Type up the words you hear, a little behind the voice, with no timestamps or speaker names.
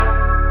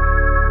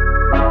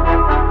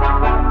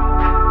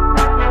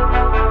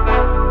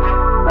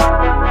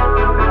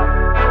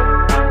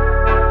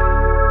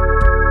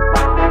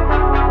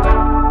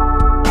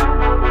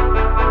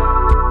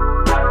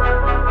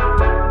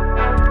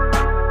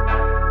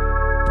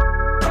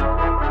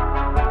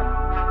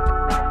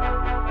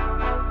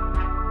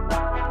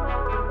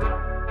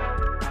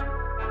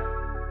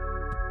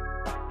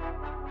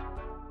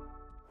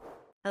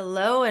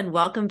and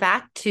welcome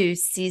back to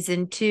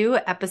season 2,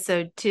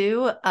 episode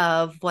 2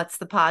 of What's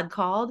the Pod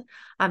Called?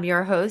 I'm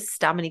your host,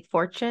 Dominique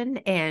Fortune,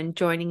 and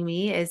joining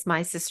me is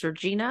my sister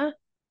Gina.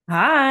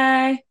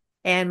 Hi.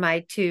 And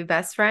my two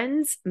best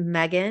friends,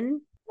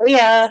 Megan.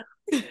 Yeah.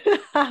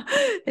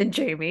 And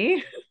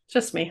Jamie.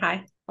 Just me.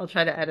 Hi. I'll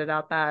try to edit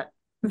out that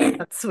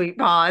sweet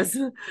pause.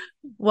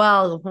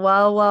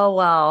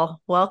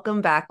 Well.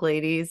 Welcome back,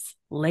 ladies.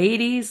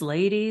 Ladies.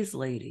 Ladies,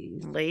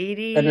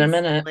 Been a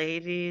minute.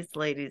 ladies.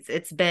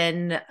 It's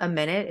been a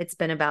minute. It's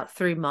been about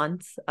 3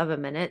 months of a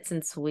minute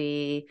since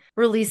we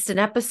released an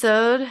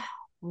episode.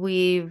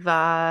 We've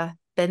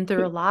been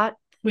through a lot.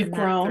 We've in that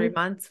grown. 3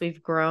 months.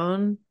 We've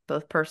grown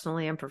both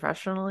personally and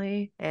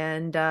professionally.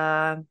 And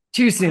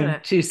Too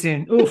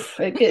soon. Oof.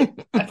 I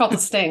felt the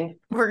sting.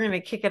 we're going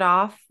to kick it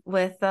off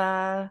with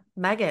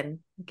Megan.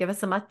 Give us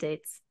some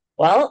updates.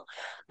 Well,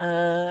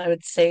 I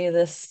would say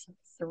this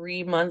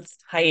 3 month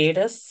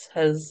hiatus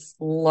has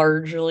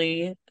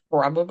largely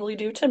probably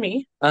due to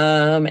me.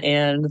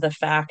 And the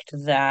fact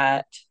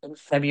that in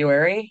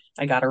February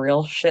I got a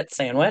real shit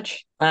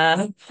sandwich.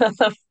 And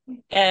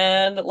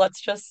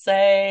let's just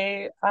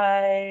say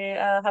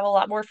I have a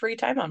lot more free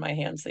time on my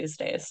hands these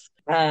days.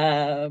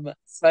 So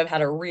I've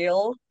had a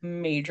real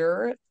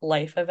major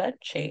life event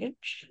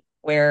change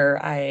where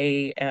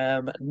I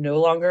am no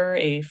longer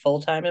a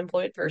full-time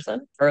employed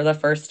person for the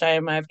first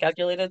time I've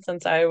calculated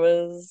since I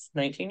was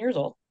 19 years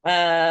old.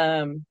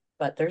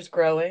 But there's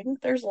growing,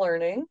 there's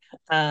learning.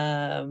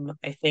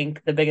 I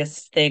think the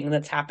biggest thing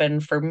that's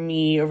happened for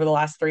me over the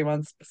last 3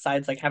 months,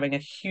 besides like having a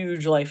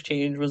huge life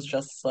change, was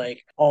just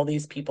like all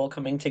these people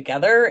coming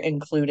together,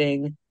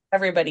 including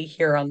everybody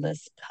here on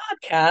this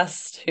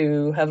podcast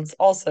who have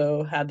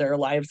also had their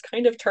lives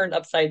kind of turned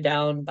upside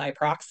down by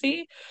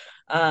proxy.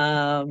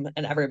 And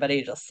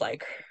everybody just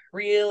like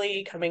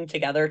really coming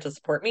together to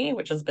support me,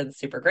 which has been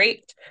super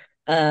great.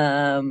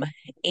 And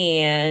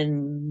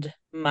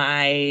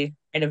my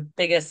kind of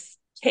biggest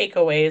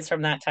takeaways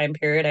from that time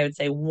period, I would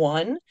say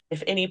one,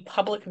 if any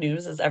public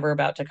news is ever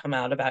about to come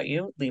out about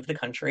you, leave the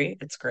country.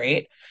 It's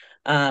great.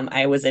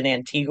 I was in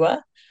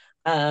Antigua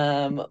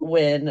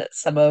when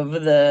some of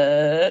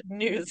the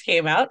news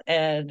came out,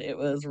 and it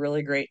was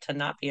really great to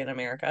not be in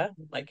America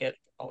like it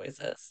always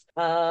is.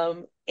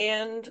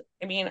 And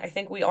I mean, I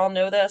think we all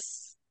know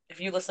this.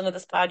 If you listen to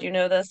this pod, you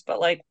know this, but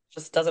like,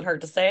 just doesn't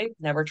hurt to say,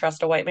 never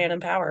trust a white man in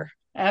power.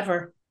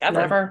 Ever.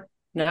 Ever.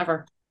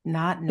 Never.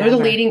 Not They're the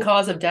never. leading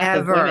cause of death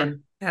of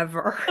women.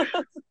 Ever.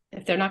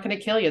 If they're not going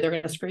to kill you, they're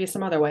going to screw you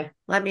some other way.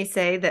 Let me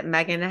say that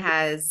Megan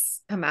has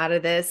come out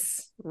of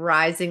this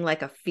rising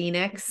like a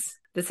phoenix.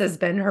 This has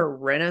been her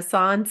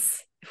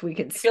renaissance. If we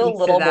could I feel speak a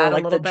little to more that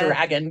like a little the bit.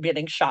 dragon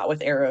getting shot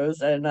with arrows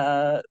and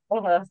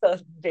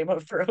Game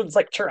of Thrones,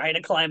 like trying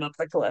to climb up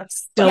the cliff.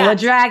 Still Yeah. a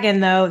dragon,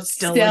 though.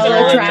 Still Still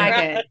a a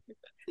dragon. dragon.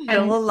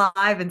 Still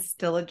alive and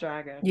still a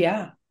dragon.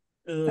 Yeah.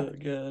 Oh,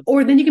 good.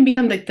 Or then you can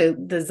become like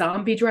the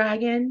zombie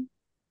dragon.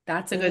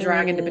 That's a good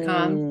dragon to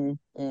become.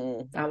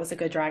 That was a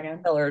good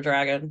dragon. Killer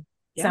dragon.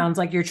 Yeah. Sounds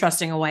like you're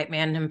trusting a white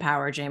man in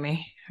power,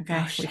 Jamie. Okay,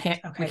 Oh, we shit. can't.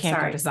 Okay, we can't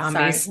sorry. go to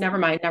zombies. Sorry. Never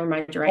mind. You're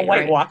right. A You're White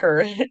right. Walker.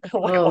 A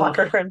White Oh,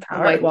 Walker in a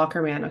power. White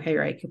Walker man. Okay,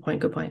 you're right.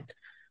 Good point.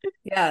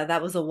 Yeah,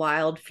 that was a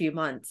wild few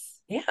months.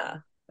 Yeah.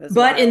 It was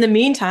But in wild. the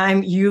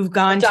meantime, you've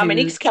gone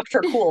Dominique's to. kept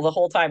her cool the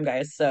whole time,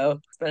 guys. So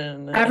it's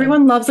been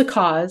Everyone loves a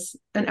cause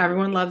and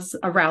everyone loves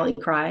a rally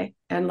cry.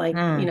 And like,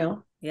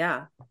 Mm.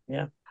 Yeah.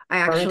 Yeah.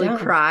 I Burn it actually down.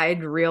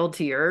 cried real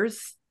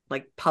tears,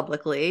 like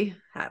publicly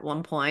at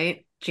one point.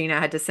 Gina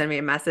had to send me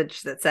a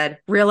message that said,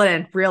 reel it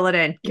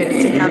in, get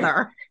it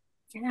together.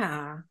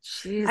 Yeah,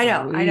 jeez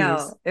I know.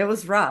 Louise. It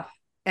was rough.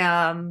 good.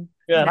 And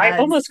I as-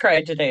 almost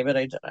cried today, but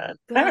I didn't.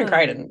 I haven't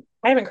cried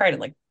Good. in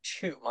like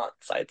 2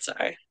 months, I'd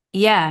say.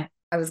 Yeah,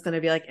 I was going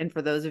to be like, and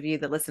for those of you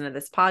that listen to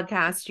this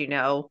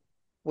podcast,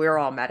 we're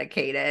all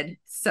medicated.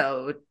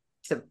 So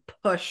to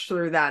push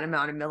through that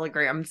amount of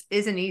milligrams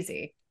isn't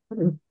easy.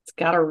 It's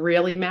got to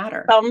really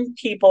matter. Some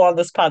people on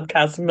this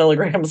podcast,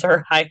 milligrams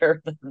are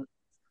higher than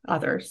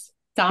Others.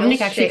 Dominic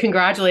They'll actually shake-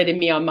 congratulated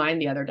me on mine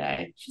the other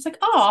day. She's like,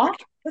 "Oh,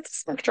 it's a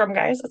spectrum,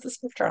 guys. It's a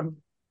spectrum.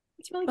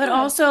 it's really but good."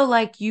 also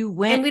like you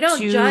went we don't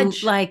to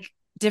judge. like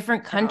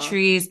different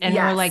countries and were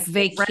Yes. like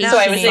vacationing. So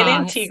I was in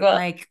Antigua.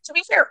 Like, To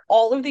be fair,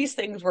 all of these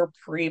things were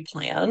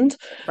pre-planned.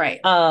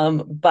 right.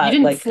 But You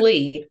didn't like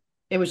flee.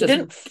 It was we just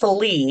didn't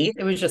flee.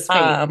 it was just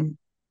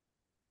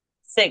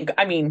fate.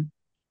 I mean,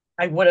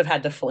 I would have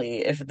had to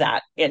flee if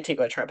that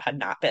Antigua trip had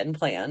not been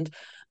planned.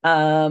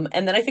 And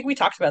then I think we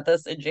talked about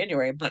this in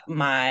January, but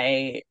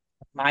my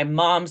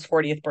mom's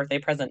 40th birthday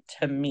present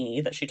to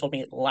me that she told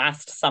me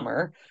last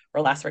summer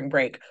or last spring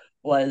break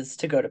was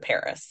to go to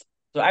Paris.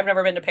 So I've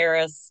never been to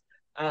Paris.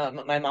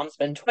 My mom's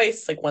been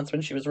twice, like once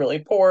when she was really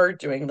poor,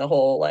 doing the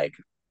whole like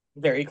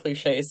very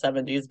cliche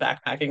 70s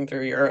backpacking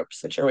through Europe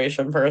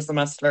situation for a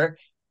semester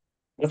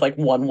with like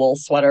one wool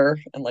sweater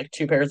and like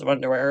 2 pairs of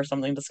underwear or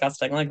something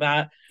disgusting like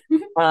that.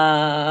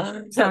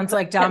 sounds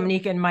like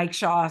Dominique and Mike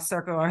Shaw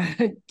circa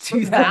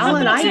Val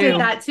and I 2002. did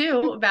that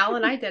too. Val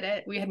and I did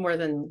it. We had more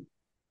than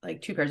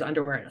like 2 pairs of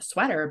underwear and a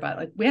sweater, but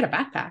like we had a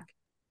backpack.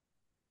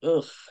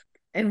 Ugh.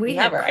 And we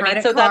Never. had I mean,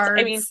 credit so cards.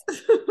 that's, I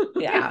mean,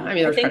 Yeah, I mean,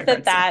 I there's think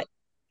credit that cards.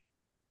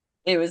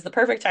 it was the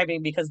perfect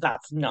timing because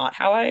that's not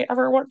how I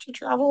ever want to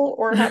travel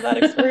or have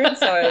that experience.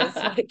 So I was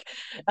like,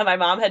 and my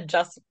mom had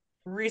just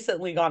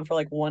recently gone for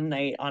like one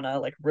night on a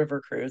like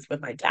river cruise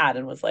with my dad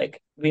and was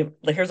like,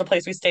 here's a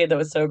place we stayed that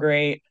was so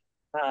great.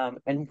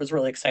 And was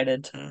really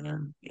excited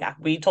to, yeah,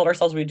 we told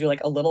ourselves we'd do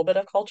like a little bit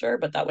of culture,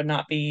 but that would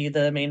not be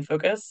the main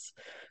focus.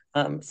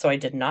 So I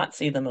did not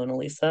see the Mona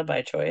Lisa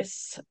by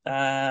choice.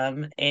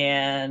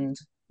 And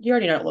You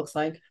already know what it looks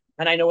like.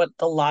 I know what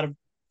a lot of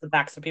the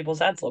backs of people's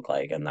heads look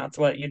like, and that's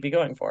what you'd be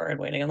going for and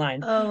waiting in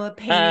line. Oh, a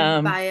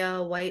painting by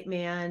a white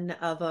man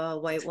of a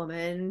white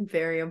woman.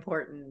 Very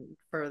important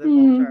for the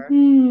culture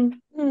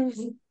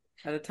Mm-hmm.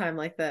 at a time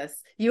like this.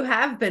 You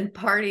have been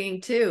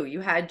partying too.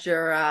 You had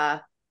your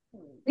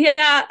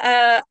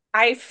Yeah,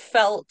 I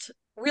felt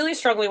really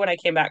strongly when I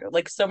came back.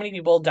 Like so many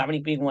people,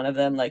 Dominique being one of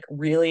them, like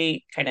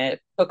really kind of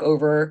took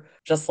over,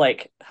 just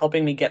like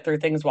helping me get through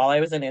things while I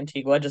was in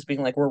Antigua, just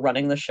being like, we're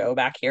running the show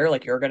back here,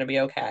 like you're gonna be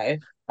okay.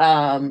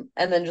 And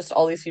then just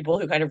all these people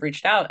who kind of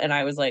reached out, and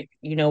I was like,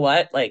 you know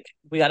what? Like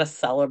we got to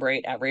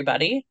celebrate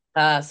everybody.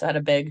 So I had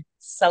a big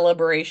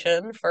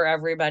celebration for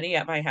everybody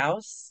at my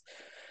house.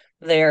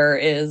 There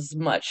is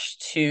much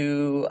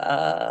to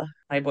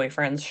my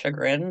boyfriend's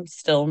chagrin,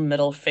 still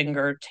middle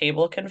finger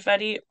table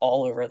confetti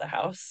all over the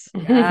house.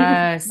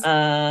 Yes.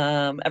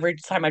 Every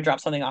time I drop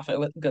something off at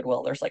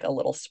Goodwill, there's like a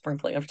little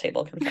sprinkling of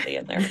table confetti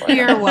in there for them.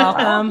 You're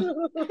welcome.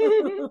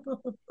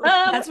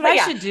 That's what I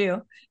yeah. should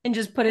do. And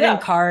just put it Yeah. in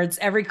cards.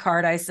 Every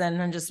card I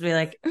send and just be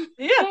like, Yeah.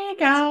 There you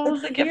go.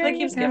 It's the gift Here that you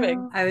keeps go.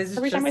 giving. I was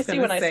Every just time I see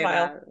gonna one, I say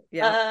smile. that.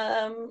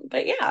 Yeah.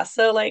 But yeah,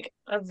 so like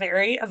a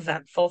very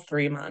eventful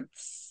 3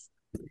 months.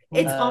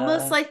 It's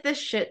almost like the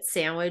shit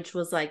sandwich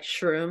was like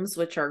shrooms,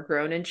 which are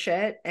grown in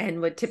shit and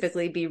would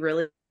typically be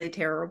really, really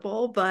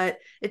terrible, but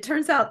it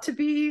turns out to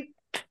be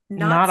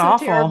not so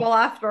awful. terrible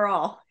after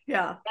all.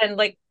 Yeah. And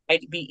like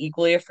I'd be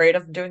equally afraid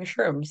of doing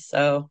shrooms.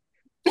 So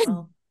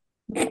Well,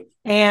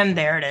 and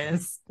there it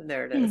is.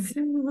 there it is.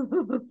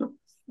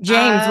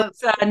 James,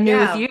 what's new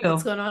with you?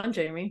 What's going on,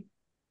 Jamie?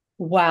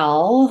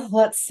 Well,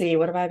 let's see.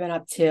 What have I been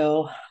up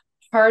to?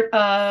 Part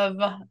of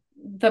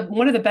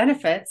one of the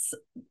benefits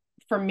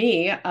for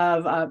me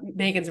of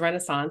Megan's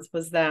Renaissance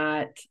was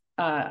that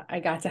I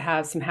got to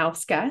have some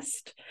house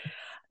guests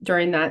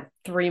during that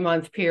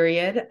 3-month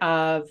period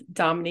of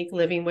Dominique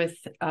living with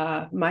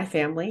my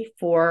family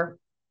for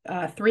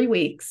 3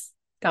 weeks.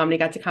 Dominique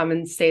got to come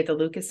and stay at the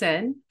Lucas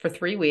Inn for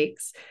 3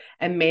 weeks,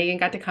 and Megan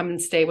got to come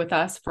and stay with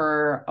us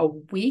for a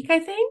week, I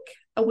think.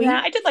 A week.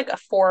 yeah, I did like a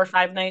 4 or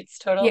 5 nights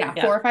total. Yeah,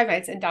 4 or 5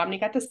 nights. And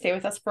Dominique got to stay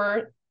with us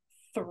for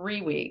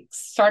 3 weeks.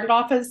 Started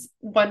off as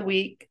 1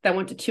 week, then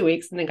went to 2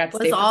 weeks, and then got to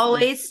stay It was for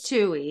always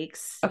 2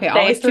 weeks. Okay, Stay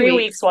always 3 2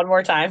 weeks one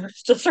more time.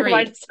 Just to 3.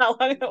 remind us how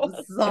long it was.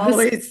 It's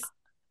always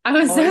I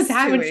was so always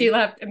sad 2 when she weeks.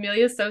 left.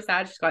 Amelia's so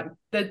sad. She's gone.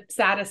 The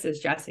saddest is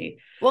Jessie.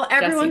 Well,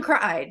 everyone Jessie.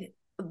 cried.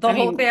 The I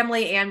whole mean-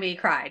 family and me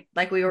cried.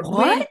 Like we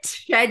What?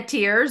 shed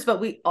tears, but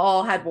we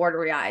all had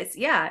watery eyes.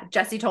 Yeah.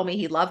 Jesse told me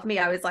he loved me.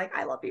 I was like,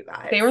 I love you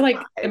guys. They were like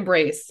Bye.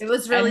 embraced. It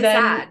was really And then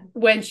sad.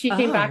 when she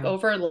came back Oh.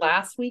 over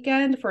last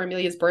weekend for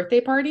Amelia's birthday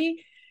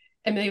party,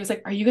 Amelia was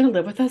like, "Are you going to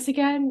live with us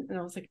again?" And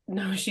I was like,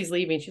 "No, she's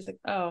leaving." She's like,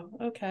 "Oh,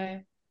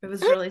 okay." It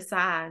was really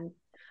sad.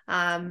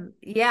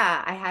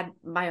 Yeah, I had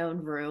my own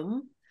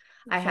room.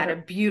 I had a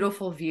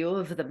beautiful view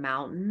of the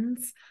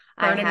mountains.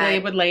 Her and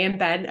Amelia would lay in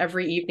bed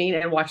every evening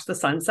and watch the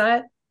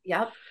sunset.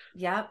 Yep.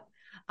 So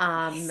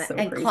And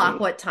crazy. clock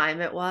what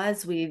time it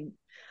was.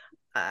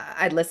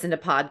 I'd listen to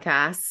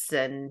podcasts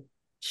and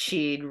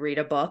she'd read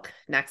a book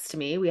next to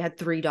me. We had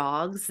 3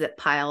 dogs that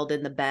piled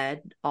in the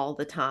bed all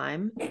the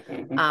time.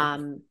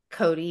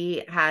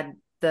 Cody had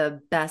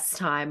the best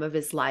time of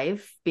his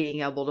life,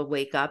 being able to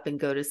wake up and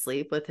go to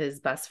sleep with his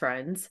best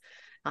friends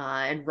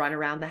and run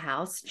around the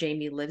house.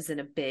 Jamie lives in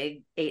a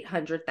big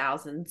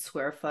 800,000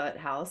 square foot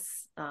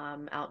house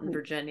out in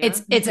Virginia.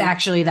 It's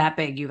actually that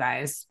big, you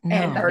guys.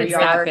 And No. her It's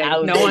yard. that big.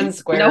 1,000 No one's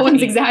square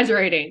feet.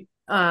 exaggerating.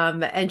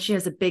 And she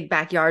has a big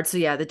backyard. So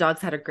yeah, the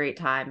dogs had a great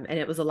time and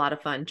it was a lot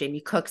of fun.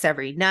 Jamie cooks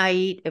every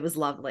night. It was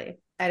lovely.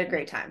 I had a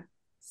great time.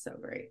 So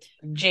great.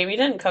 Jamie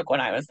didn't cook when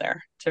I was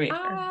there, to be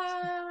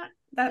fair.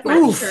 That's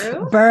Oof.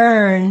 true.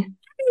 Burn.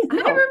 I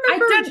remember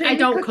I Jamie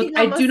don't cook. cooking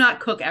I do almost- not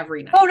cook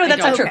every night. Oh no, I that's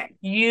not don't. true. Okay.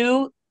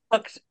 You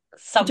cooked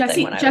something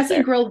Jessie when I was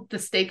there. grilled the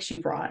steak she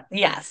brought.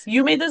 Yes,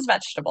 you made those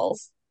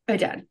vegetables. I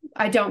did.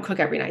 I don't cook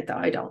every night though.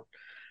 I don't.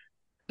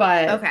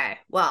 But Okay.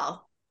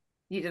 Well,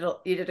 you did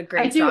a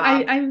great I do. job.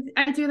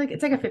 I do like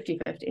it's like a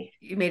 50-50.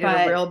 You made it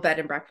but- a real bed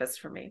and breakfast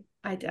for me.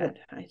 I did.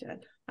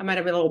 I might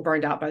have been a little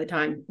burned out by the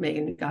time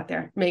Megan got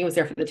there. Megan was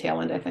there for the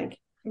tail end, I think.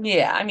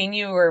 Yeah, I mean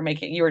you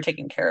were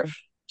taking care of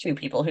 2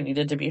 people who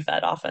needed to be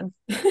fed often.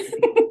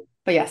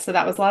 But yeah, so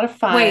that was a lot of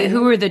fun. Wait,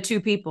 who were the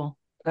 2 people?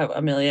 Oh,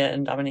 Amelia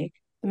and Dominique.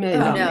 Amelia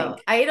Oh, and No,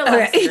 Dominique. I ate a lot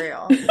of Okay.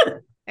 cereal.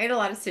 I ate a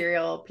lot of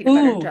cereal, peanut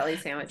butter and Ooh, jelly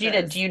sandwiches.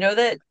 Gina, do you know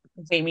that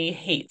Jamie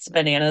hates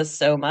bananas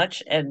so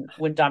much. And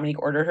when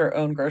Dominique ordered her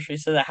own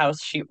groceries to the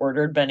house, she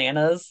ordered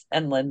bananas.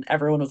 And then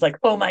everyone was like,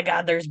 oh my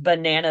God, there's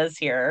bananas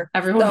here.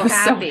 Everyone So was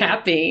happy. so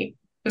happy.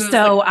 It was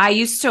So like, I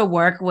used to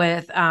work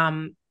with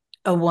a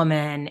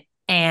woman,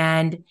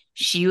 and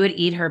she would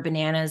eat her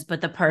bananas,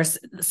 but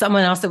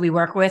someone else that we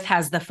work with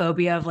has the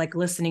phobia of like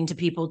listening to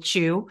people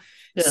chew.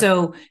 Yeah.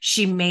 So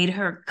she made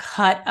her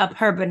cut up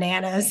her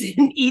bananas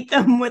and eat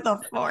them with a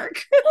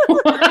fork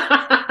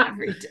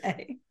every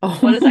day. oh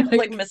What is that my called?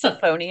 Like God.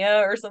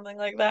 misophonia or something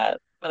like that?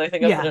 But I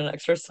think I put an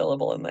extra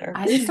syllable in there.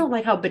 I just don't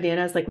like how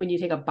bananas, like when you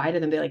take a bite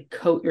of them, they like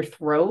coat your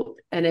throat,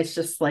 and it's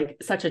just like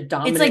such a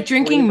dominant It's like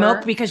drinking milk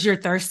flavor. because you're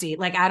thirsty.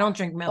 Like I don't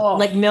drink milk. Oh.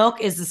 Like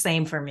milk is the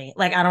same for me.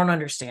 Like I don't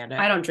understand it.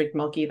 I don't drink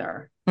milk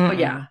either. But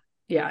Mm-mm.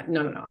 yeah,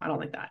 no, I don't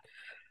like that.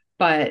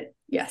 But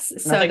yes,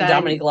 so Nothing then,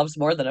 Dominique loves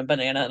more than a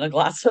banana and a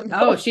glass of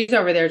milk. oh, she's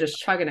over there just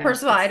chugging it.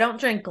 First of all, I don't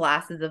drink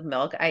glasses of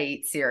milk. I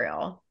eat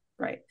cereal.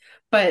 Right.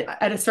 But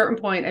at a certain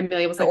point,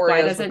 Amelia was The like, why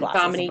Oreos with doesn't glasses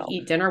of Dominique milk.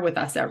 eat dinner with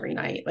us every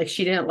night? Like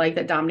she didn't like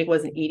that Dominique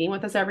wasn't eating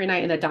with us every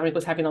night and that Dominique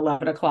was having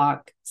 11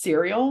 o'clock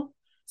cereal.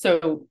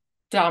 So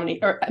Dominique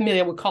or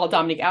Amelia would call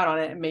Dominique out on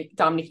it and make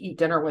Dominique eat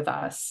dinner with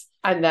us.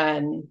 And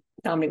then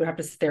Dominique would have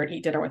to sit there and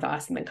eat dinner with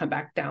us and then come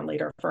back down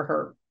later for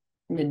her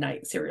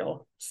midnight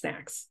cereal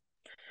snacks.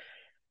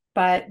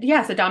 But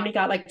yeah, so Dominique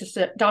got like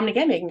Dominique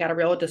and Megan got a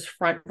real just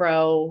front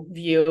row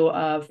view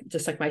of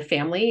just like my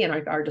family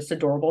and our just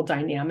adorable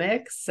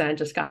dynamics, and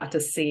just got to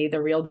see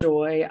the real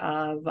joy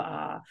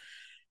of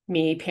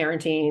me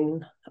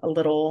parenting a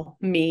little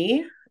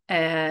me,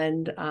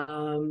 and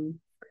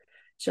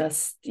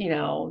just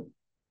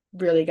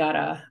really got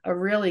a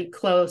really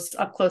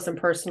up close and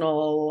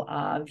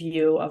personal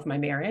view of my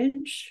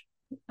marriage.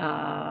 So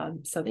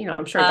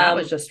I'm sure that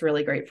was just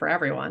really great for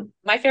everyone.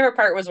 My favorite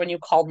part was when you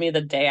called me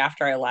the day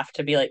after I left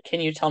to be like,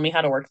 can you tell me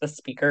how to work the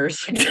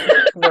speakers,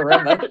 the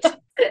remote?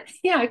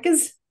 Yeah,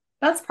 because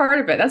that's part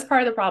of it. That's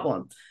part of the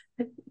problem.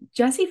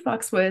 Jesse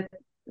fucks with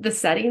the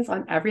settings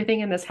on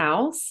everything in this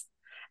house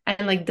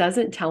and like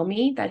doesn't tell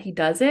me that he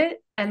does it,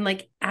 and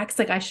like acts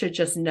like I should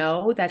just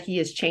know that he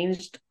has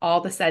changed all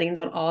the settings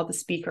on all the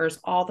speakers,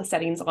 all the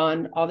settings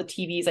on all the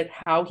TVs, like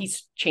how he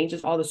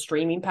changes all the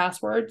streaming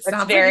passwords. It's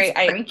Sounds very- like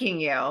he's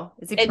pranking you.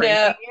 Is he And,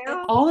 pranking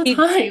you? all the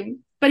time,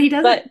 but he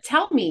doesn't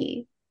tell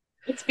me.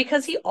 It's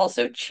because he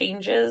also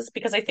changes,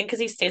 because I think because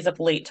he stays up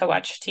late to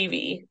watch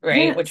TV,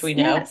 right? Which we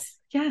know.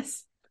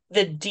 Yes.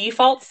 The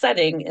default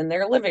setting in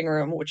their living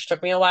room, which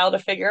took me a while to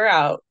figure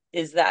out,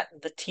 is that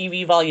the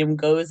TV volume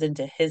goes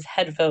into his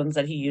headphones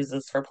that he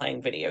uses for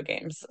playing video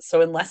games.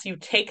 So unless you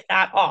take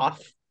that off,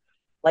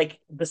 like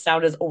the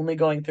sound is only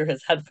going through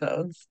his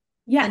headphones.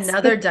 Yes.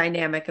 Another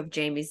dynamic of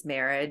Jamie's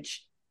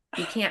marriage,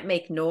 he can't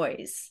make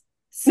noise.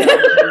 So when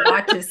he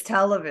watches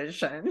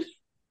television,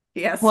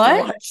 he has to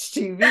watch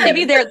TV.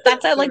 Maybe that's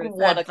at like Through his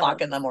 1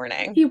 o'clock headphones. in the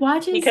morning. He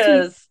watches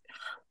Because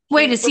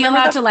Wait, is he remember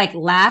allowed the- to like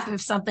laugh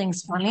if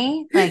something's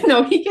funny? Like,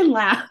 no, he can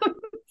laugh.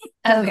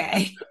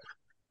 okay.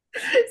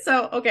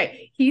 So,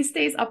 okay, he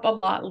stays up a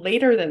lot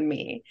later than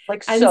me.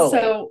 like And so late.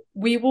 so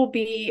we will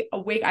be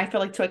awake, I feel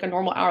like, to like a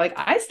normal hour. Like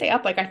I stay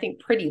up, like I think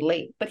pretty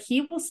late, but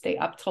he will stay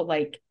up till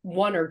like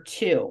 1 or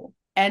 2,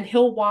 and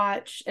he'll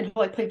watch and he'll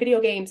like play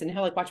video games and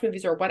he'll like watch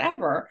movies or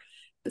whatever.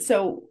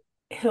 So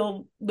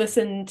he'll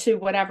listen to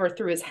whatever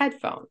through his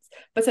headphones.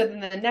 But so then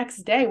the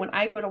next day when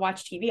I go to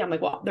watch TV, I'm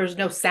like, well, there's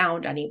no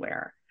sound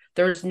anywhere.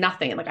 There's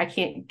nothing. Like I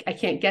can't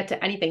get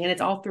to anything. And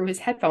it's all through his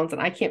headphones,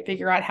 and I can't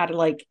figure out how to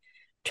like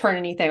turn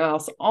anything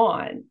else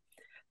on.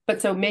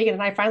 But so Megan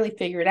and I finally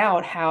figured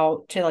out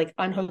how to like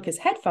unhook his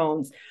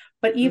headphones.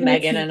 But even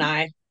Megan and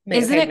I.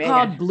 Isn't it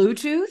called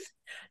Bluetooth?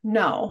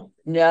 No.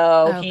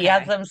 No, he Okay.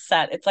 has them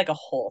set. It's like a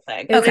whole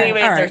thing. Okay, So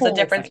anyways, all right. there's a Whole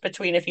difference thing.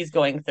 between if he's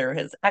going through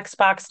his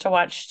Xbox to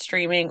watch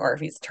streaming or if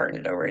he's turned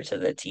it over to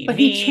the TV. But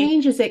he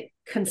changes it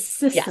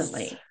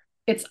consistently. Yes.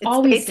 It's It's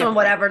always based on different.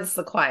 whatever's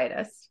the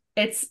quietest.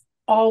 It's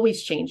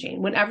always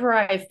changing. Whenever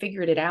I've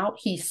figured it out,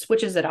 he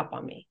switches it up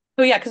on me.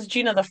 Oh yeah, because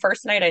Gina, the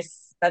first night I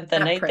spent the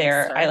Not night Prince,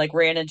 there, sir. I like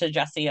ran into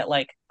Jesse at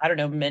like, I don't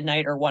know,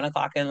 midnight or 1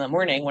 o'clock in the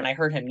morning when I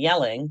heard him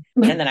yelling.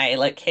 And then I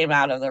like came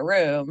out of the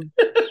room.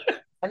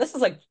 And this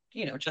is like,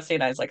 Jesse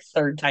and I's like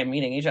third time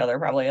meeting each other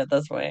probably at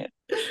this point.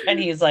 And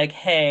he's like,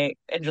 hey,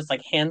 and just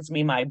like hands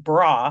me my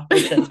bra,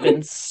 which has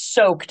been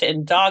soaked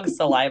in dog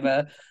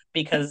saliva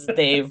because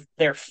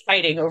they're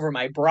fighting over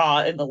my bra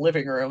in the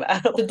living room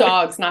at The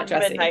dogs, not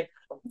Jesse. midnight.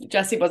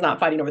 Jesse was not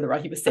fighting over the bra.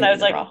 He was And saving I was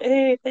the like, bra.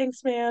 hey,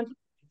 thanks, man.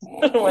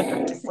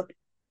 Went to sleep.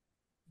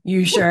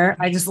 You sure?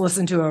 I just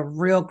listened to a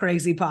real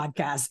crazy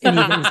podcast.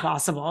 Anything's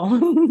possible.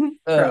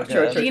 Oh,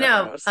 True. God. Do you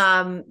know,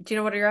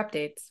 what are your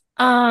updates?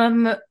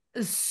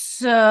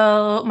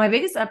 So my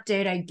biggest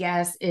update, I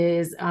guess,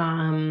 is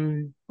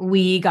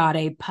we got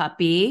a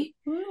puppy.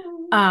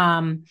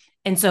 And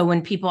so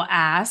when people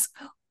ask,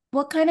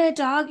 what kind of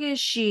dog is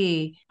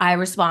she? I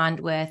respond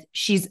with,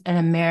 she's an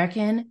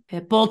American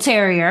Pit Bull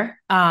Terrier,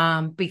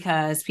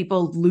 because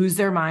people lose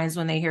their minds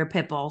when they hear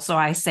Pit Bull. So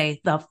I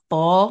say the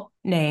full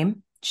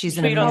name. She's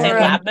an So you don't say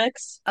American. lab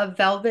mix? A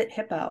velvet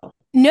hippo.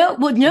 No,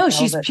 well, no,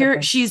 she's Velvet pure.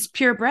 hippo. She's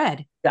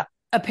purebred. Yeah.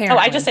 Apparently.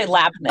 Oh, I just say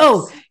lab mix.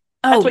 Oh,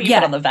 That's what you yeah.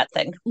 put on the vet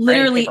thing.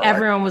 Literally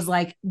everyone was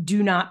like,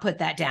 do not put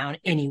that down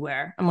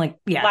anywhere. I'm like,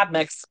 yeah. Lab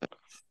mix.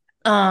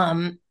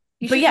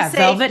 But yeah,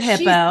 Velvet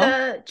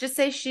Hippo. Just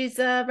say she's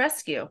a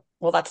rescue.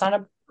 Well, that's not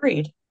a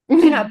breed.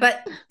 Yeah,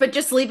 but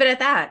just leave it at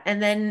that.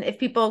 And then if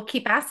people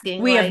keep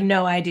asking, we like, have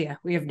no idea.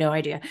 But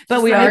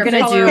Just we are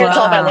going to do It's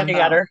all about looking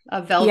at her.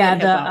 a velvet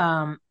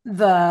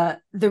hippo.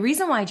 The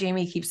reason why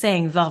Jamie keeps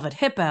saying Velvet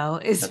Hippo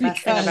is The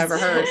best thing because I've ever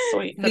heard.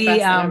 Sweet. The best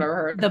thing I've ever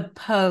heard. the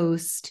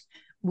post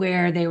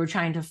where they were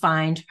trying to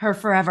find her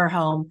forever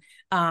home,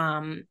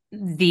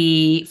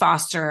 the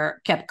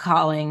foster kept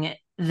calling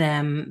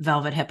them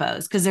Velvet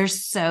Hippos because they're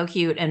so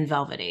cute and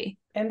velvety.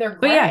 And they're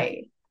But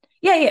gray.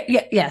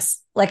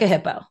 Yes, like a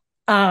hippo.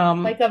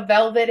 Like a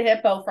velvet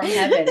hippo from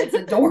heaven. It's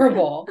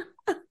adorable.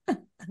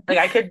 Like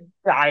I could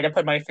die to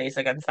put my face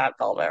against that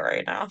velvet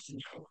right now.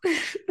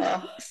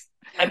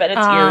 I bet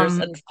its ears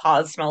and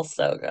paws smell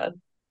so good.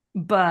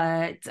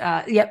 But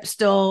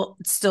still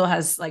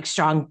has like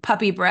strong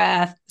puppy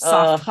breath,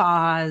 soft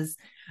paws.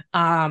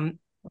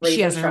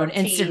 She has her own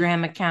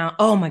Instagram account.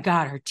 Oh my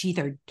God, her teeth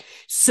are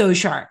so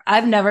sharp.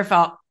 I've never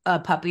felt a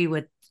puppy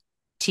with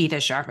teeth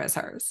as sharp as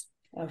hers.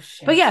 Oh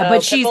shit. But yeah,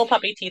 but she's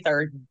puppy teeth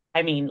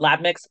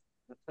lab mix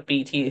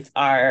puppy teeth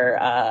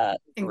are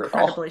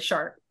incredibly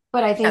sharp.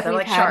 But I think we've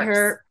like had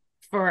her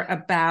for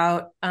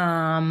about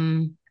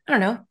I don't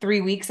know,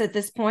 3 weeks at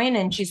this point,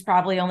 and she's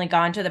probably only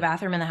gone to the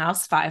bathroom in the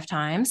house 5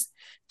 times.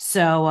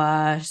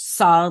 So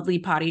solidly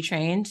potty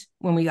trained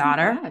when we got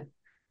her.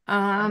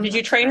 Did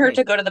you train her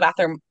to go to the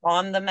bathroom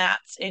on the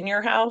mats in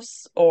your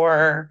house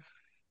or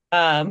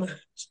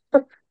no,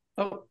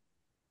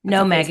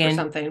 Megan.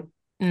 Something.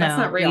 No, that's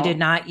not real. We did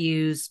not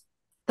use.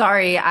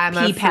 Sorry, I'm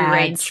a pads.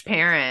 free-range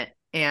parent,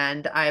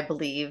 and I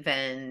believe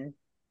in.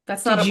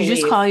 That's not. Did you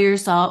just call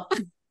yourself?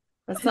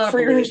 That's not a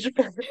belief.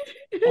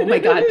 Oh my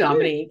God,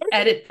 Dominique,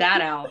 edit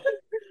that out.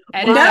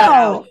 Edit that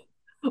out.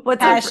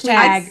 What's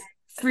hashtag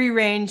free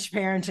range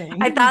parenting?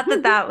 I thought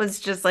that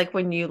was just like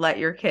when you let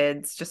your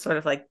kids just sort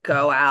of like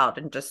go out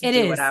and just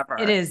do whatever.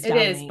 It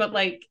is, but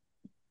like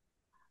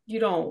you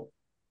don't.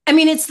 I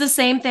mean, it's the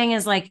same thing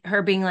as like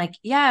her being like,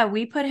 yeah,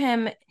 we put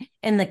him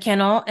in the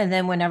kennel. And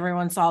then when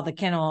everyone saw the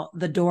kennel,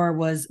 the door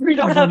was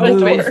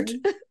removed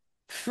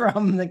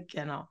from the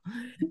kennel.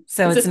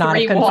 So it's not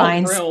a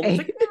confined space.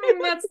 Like,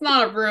 that's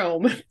not a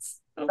room.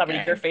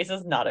 Okay. Your face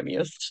is not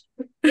amused.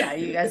 Yeah,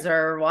 you guys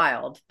are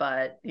wild,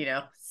 but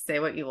say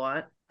what you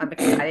want. I'm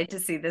excited to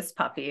see this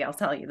puppy. I'll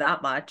tell you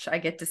that much. I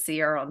get to see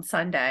her on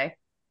Sunday.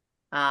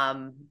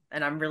 And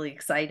I'm really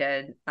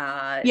excited.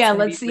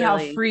 Let's see how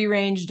free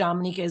range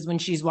Dominique is when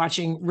she's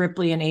watching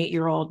Ripley, an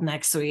 8-year-old,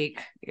 next week.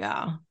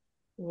 Yeah.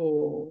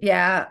 Ooh.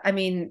 Yeah. I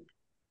mean,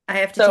 I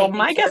have to. So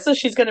my guess is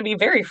she's going to be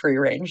very free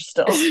range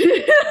still.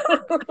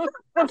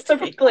 Just to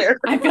be clear.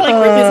 I feel like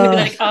Ripley's going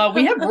to be like,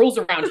 we have rules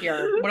around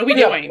here. What are we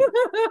doing?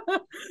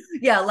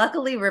 Yeah.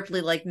 Luckily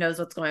Ripley knows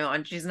what's going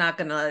on. She's not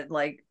going to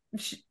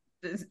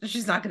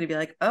she's not going to be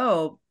like,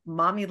 oh,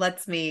 mommy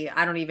lets me,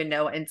 I don't even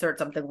know, insert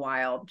something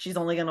wild. She's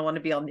only going to want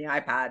to be on the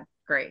iPad.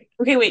 Great.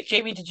 Okay, wait,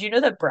 Jamie, did you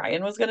know that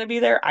Brian was going to be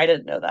there? I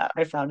didn't know that.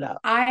 I found out.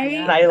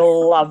 I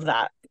love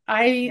that.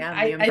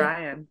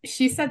 Brian.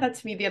 She said that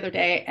to me the other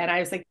day, and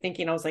I was like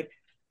thinking,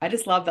 I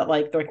just love that.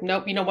 Like, they're like,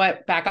 nope, you know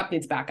what? Backup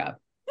needs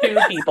backup. 2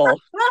 people.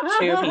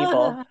 2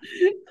 people.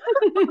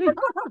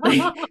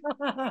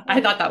 I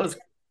thought that was.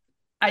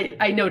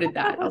 I noted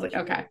that. I was like,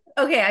 okay.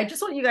 I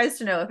just want you guys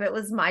to know, if it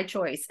was my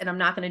choice, and I'm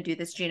not going to do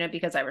this, Gina,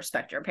 because I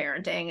respect your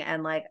parenting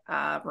and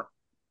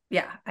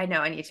I know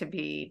I need to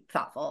be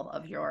thoughtful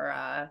of your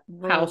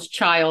house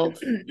child.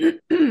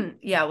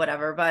 Yeah,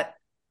 whatever. But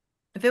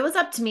if it was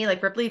up to me,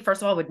 Ripley,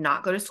 first of all, would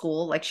not go to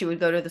school. She would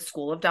go to the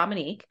school of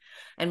Dominique,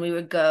 and we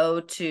would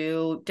go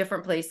to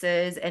different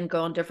places and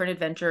go on different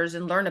adventures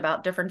and learn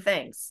about different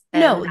things.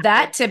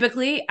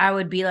 Typically I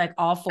would be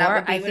all for.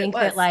 I think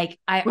that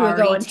I we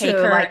already take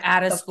her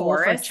out of school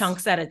forest for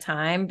chunks at a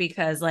time,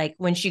 because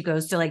when she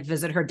goes to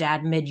visit her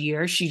dad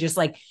mid-year, she just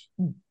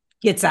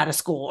gets out of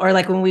school. Or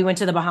when we went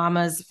to the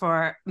Bahamas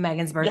for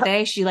Megan's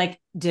birthday, she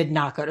did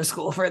not go to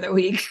school for the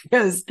week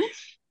because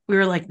we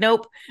were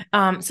nope.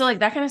 So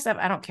that kind of stuff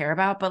I don't care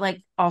about, but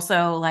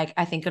also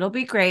I think it'll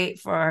be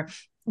great for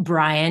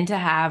Brian to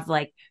have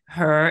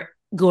her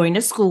going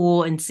to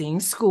school and seeing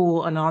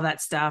school and all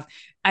that stuff.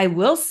 I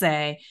will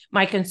say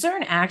my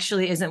concern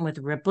actually isn't with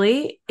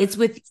Ripley. It's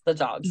with the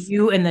dogs,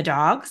 you and the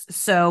dogs.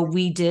 So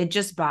we did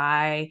just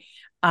buy,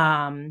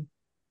 I'm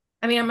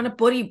going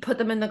to put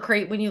them in the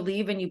crate when you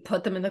leave, and you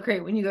put them in the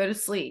crate when you go to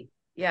sleep.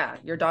 Yeah.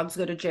 Your dogs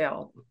go to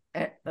jail.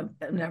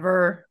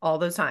 Never all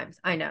those times.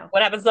 I know.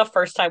 What happens the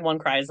first time one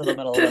cries in the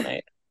middle of the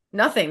night?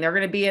 Nothing. They're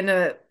going to be in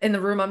the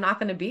room I'm not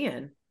going to be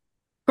in.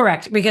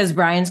 Correct, because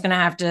Brian's going to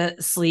have to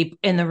sleep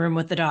in the room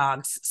with the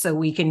dogs, so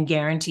we can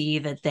guarantee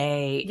that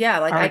they. Yeah,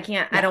 I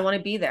can't. Yeah. I don't want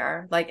to be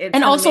there.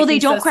 And also they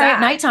don't cry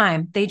at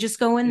nighttime. They just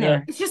go in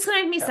there. It's just going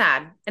to make me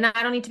sad, and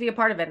I don't need to be a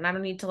part of it, and I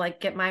don't need to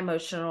get my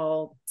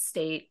emotional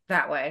state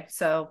that way.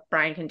 So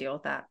Brian can deal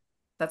with that.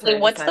 That's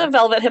what's the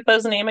Velvet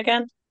Hippo's name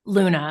again?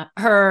 Luna.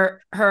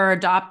 Her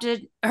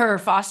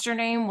foster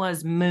name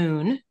was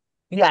Moon.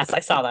 Yes, I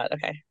saw that.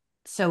 Okay.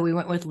 So we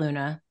went with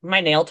Luna.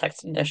 My nail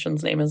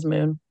technician's name is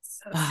Moon.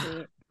 So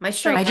sweet. My So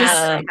stray I cat just-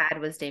 that I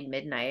had was named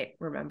Midnight.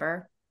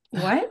 Remember?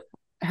 What?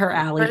 Her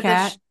alley Remember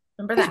cat.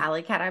 remember the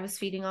alley cat I was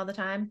feeding all the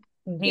time?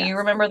 Do Yes. you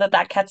remember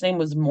that cat's name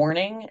was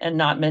Morning and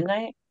not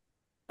Midnight?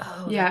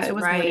 Oh, Yeah, that's it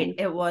was right. morning.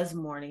 It was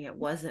morning. It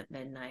wasn't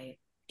midnight.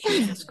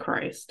 Jesus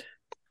Christ.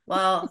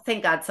 Well,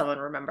 thank God someone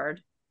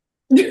remembered.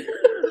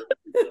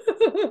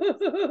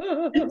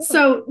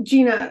 So,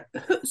 Gina,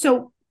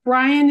 so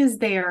Brian is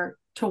there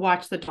to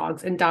watch the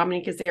dogs and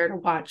Dominique is there to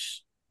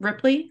watch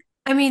Ripley.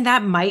 I mean,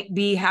 that might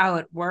be how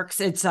it works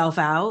itself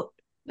out.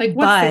 Like,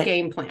 what's the But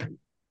game plan?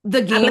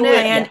 The game gonna-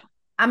 plan. Yeah.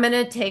 I'm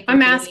gonna take. I'm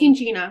Ripley. asking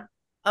Gina.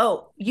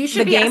 Oh, you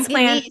should The be game asking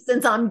plan- me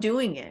since I'm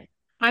doing it.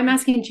 I'm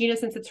asking Gina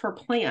since it's her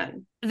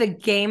plan. The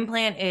game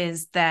plan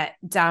is that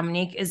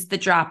Dominique is the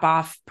drop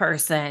off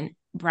person,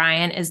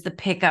 Brian is the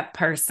pickup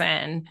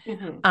person,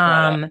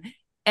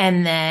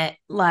 and that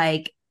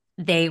like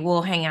they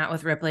will hang out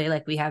with Ripley.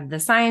 Like we have the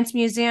science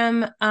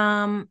museum,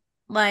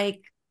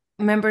 like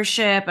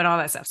membership and all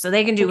that stuff, so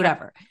they can do Okay.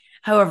 whatever.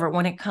 However,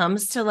 when it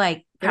comes to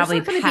like There's probably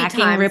not gonna be packing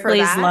time for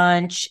Ripley's that.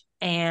 lunch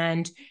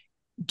and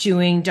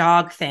doing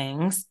dog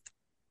things,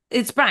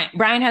 it's Brian.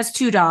 Brian has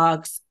 2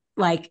 dogs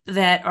like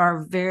that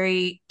are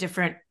very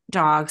different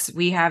dogs.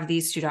 We have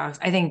these 2 dogs.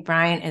 I think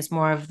Brian is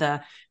more of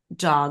the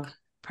dog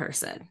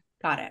person.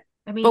 Got it.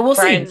 I mean, But we'll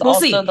Brian's see. We'll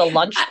also see. the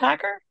lunch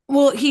packer.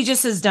 Well, he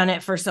just has done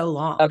it for so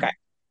long. Okay.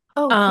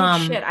 oh good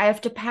um, shit! I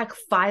have to pack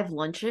 5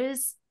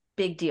 lunches.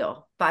 Big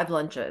deal. 5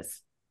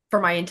 lunches for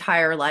my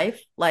entire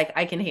life. Like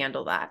I can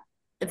handle that.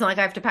 It's not like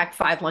I have to pack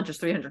 5 lunches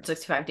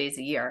 365 days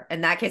a year.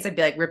 In that case, I'd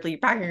be like, Ripley, you're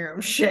packing your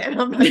own shit.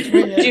 I'm not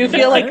doing Do you it.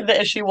 feel like the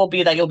issue will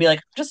be that you'll be like,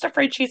 I'm just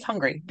afraid she's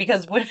hungry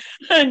because when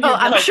and Oh, you'll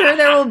be I'm like, sure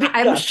there will be.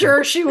 I'm Yeah.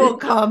 sure she will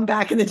come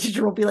back, and the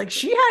teacher will be like,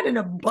 "She had an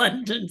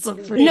abundance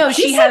of food." No,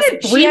 She she said has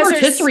it 3 she has her-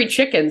 rotisserie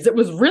chickens. It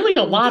was really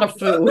a lot of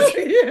food.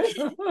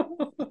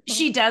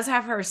 She does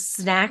have her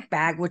snack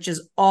bag, which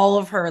is all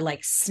of her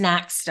like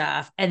snack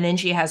stuff, and then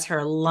she has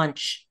her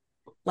lunch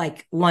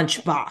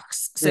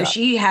box. So Yeah.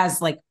 she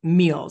has like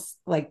meals,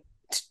 like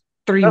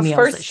 3 the meals.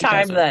 first she goes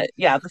time with.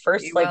 the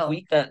first You like will.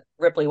 week that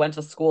Ripley went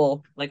to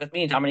school, like with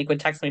me, Dominique would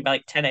text me by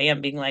like 10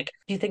 a.m. being like,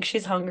 do you think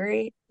she's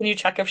hungry? Can you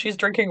check if she's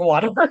drinking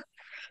water?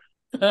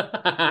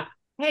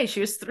 Hey, she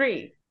was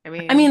 3. I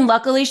mean,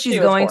 luckily she's She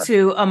was going 4.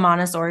 to a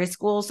Montessori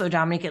school, so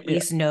Dominic at Yeah.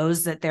 least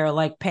knows that they're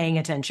like paying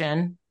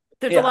attention.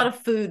 there's Yeah. a lot of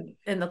food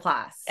in the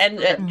class, And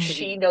for them to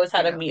she be, knows how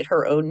you to know. meet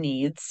her own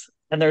needs,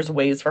 and there's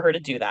ways for her to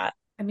do that.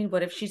 I mean,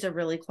 what if she's a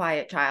really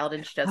quiet child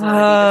and she doesn't want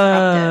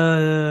to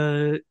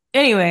be disruptive?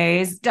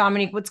 Anyways,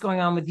 Dominic, what's going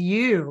on with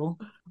you?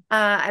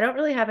 I don't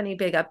really have any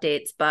big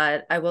updates,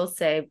 but I will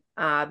say,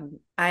 I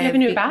You have a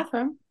new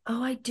bathroom.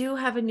 Oh, I do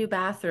have a new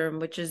bathroom,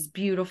 which is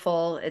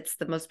beautiful. It's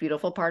the most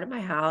beautiful part of my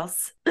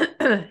house.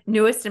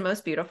 Newest and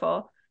most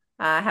beautiful.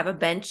 I have a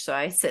bench, so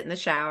I sit in the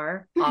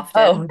shower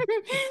often.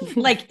 Oh,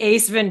 Like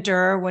Ace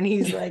Ventura when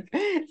he's like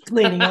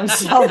cleaning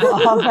himself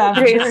off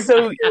after. okay.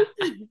 So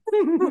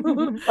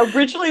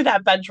originally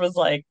that bench was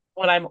like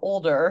when I'm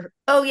older,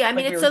 Oh yeah, I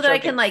mean Like we it's were so that I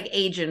joking. can like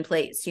age in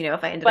place,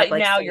 if I ended but up like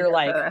now staying you're there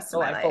like, for the rest of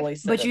oh, my I life. fully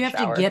sit But in you the have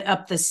shower. to get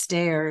up the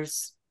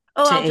stairs.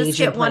 Oh, to I'll just age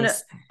get in one.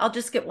 place. I'll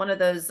just get one of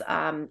those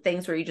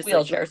things where you just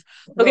like, wheelchairs.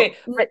 well, Okay,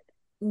 but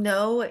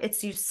no,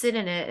 it's you sit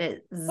in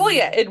it. well,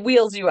 yeah, it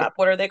wheels you up.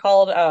 What are they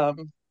called?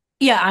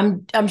 Yeah,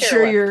 I'm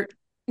sure Chairlift. your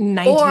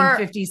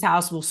 1950s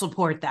house will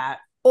support that.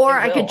 Or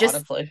It I could will, just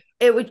honestly.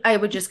 I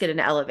would just get an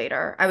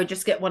elevator. I would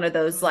just get one of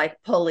those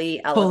like pulley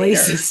Pulley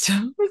elevators.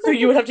 system. So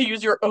you would have to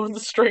use your own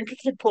strength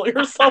to pull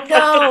yourself.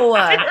 No.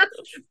 up the stairs.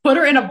 Put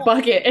her in a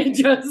bucket and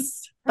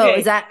just. Oh, Okay.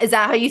 is that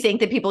how you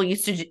think that people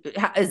used to?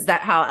 Is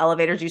that how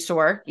elevators used to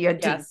work? You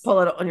had to Yes.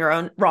 pull it on your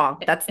own. Wrong.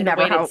 That's in a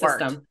never weighted how it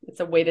worked. system. It's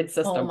a weighted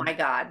system. Oh my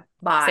god.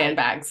 Bye.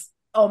 Sandbags.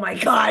 Oh my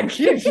god.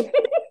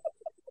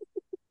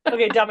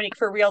 Okay, Dominique,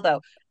 for real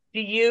though, do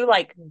you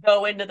like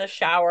go into the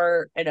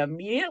shower and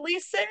immediately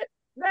sit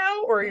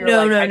now, or you're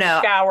No, like, no, I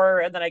no. shower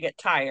and then I get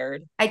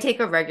tired? I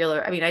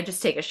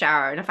just take a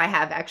shower, and if I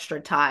have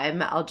extra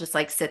time, I'll just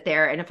like sit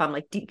there. And if I'm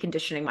like deep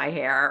conditioning my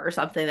hair or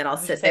something, then I'll I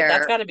was sit just saying, there.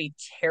 that's got to be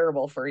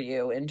terrible for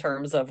you in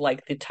terms of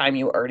like the time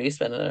you already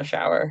spend in a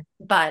shower.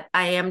 But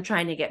I am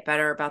trying to get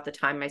better about the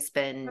time I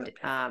spend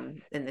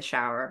in the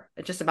shower.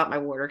 It's just about my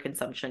water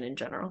consumption in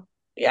general,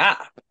 Yeah.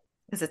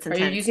 because it's Are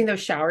intense. you using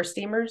those shower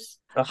steamers?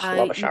 Ugh, I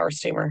love a shower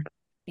steamer.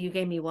 You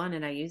gave me one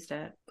and I used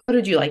it. Oh,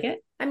 did you like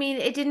it? I mean,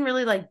 it didn't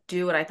really like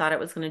do what I thought it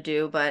was going to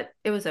do, but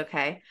it was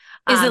okay.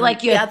 Is it like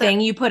the your other- thing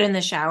you put in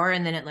the shower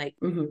and then it like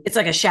Mm-hmm. it's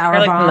like a shower It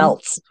like bomb?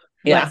 melts.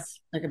 Yeah. Yes.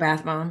 Like a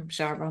bath bomb,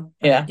 shower bomb.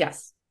 Yeah.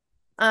 Yes.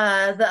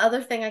 The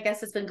other thing I guess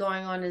that's been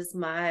going on is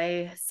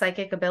my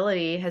psychic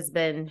ability has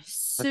been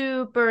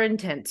super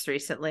intense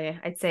recently.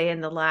 I'd say in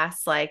the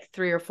last like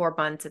 3 or 4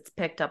 months, it's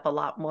picked up a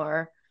lot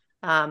more.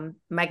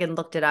 Megan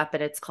looked it up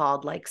and it's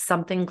called like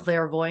something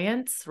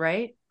clairvoyance,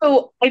 right?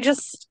 So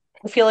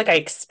I feel like I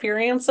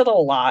experience it a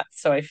lot.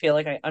 So I feel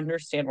like I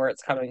understand where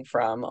it's coming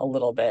from a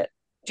little bit.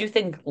 do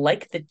think,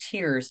 like the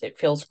tears, it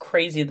feels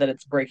crazy that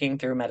it's breaking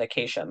through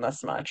medication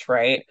this much,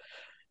 right?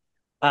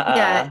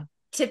 Yeah, Uh,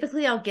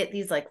 typically I'll get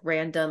these like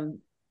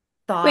random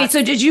Wait,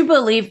 so thoughts. did you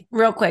believe,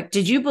 real quick,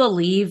 did you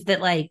believe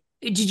that like,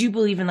 did you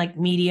believe in like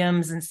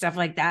mediums and stuff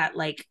like that?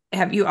 Like,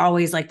 have you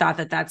always like thought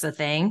that that's a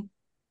thing?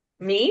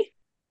 Me?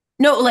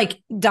 No,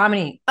 like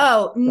Dominique.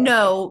 Oh,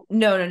 no,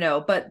 no, no,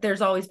 no. But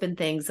there's always been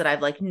things that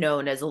I've like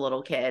known as a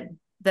little kid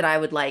that I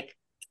would like,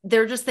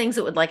 they're just things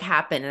that would like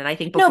happen. And I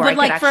think No, before I but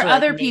could like for actually like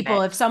other name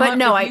people, it. if But someone,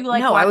 no, if you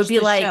like I would watch be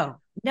the like,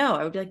 show, no,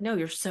 I would be like, no,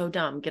 you're so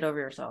dumb. Get over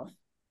yourself.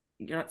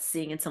 You're not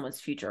seeing in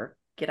someone's future.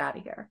 Get out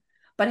of here.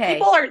 But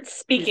People hey, aren't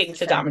who's speaking to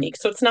to say? Dominique,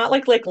 so it's not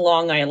like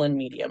Long Island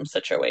medium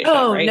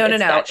situation, Oh, right? no, no, It's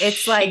no. that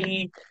It's like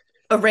she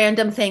a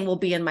random thing will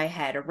be in my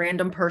head. A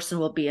random person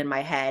will be in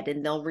my head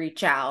and they'll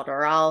reach out,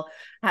 or I'll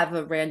have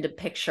a random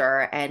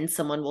picture and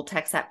someone will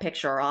text that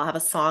picture, or I'll have a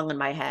song in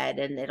my head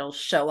and it'll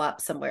show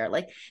up somewhere.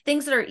 Like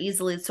things that are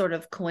easily sort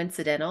of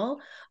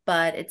coincidental,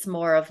 but it's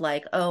more of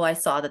like, oh, I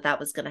saw that that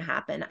was going to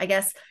happen. I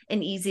guess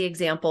an easy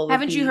example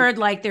would haven't you be heard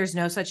like there's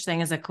no such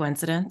thing as a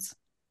coincidence?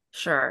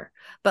 sure,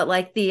 but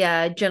like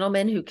the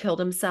gentleman who killed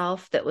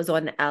himself that was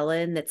on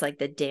Ellen, that's like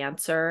the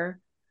dancer,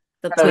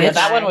 the Oh yeah, poor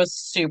that Twitch. one guy. was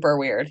super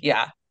weird.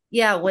 Yeah.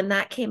 Yeah, when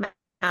that came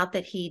out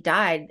that he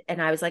died,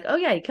 and I was like, oh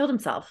yeah, he killed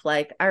himself.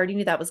 Like I already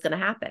knew that was going to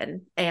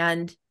happen.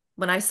 And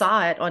when I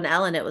saw it on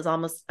Ellen, it was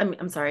almost,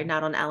 I'm sorry,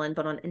 not on Ellen,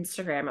 but on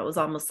Instagram, it was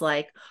almost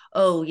like,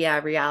 oh yeah,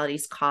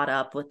 reality's caught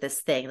up with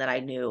this thing that I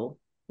knew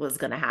was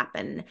going to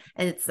happen.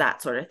 And it's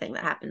that sort of thing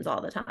that happens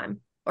all the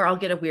time. Or I'll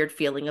get a weird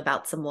feeling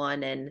about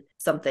someone and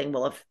something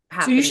will have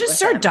So you happened should with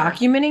start them or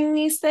documenting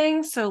these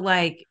things. So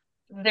like,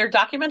 They're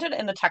documented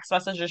in the text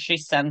messages she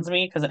sends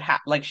me because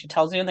like she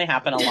tells you and they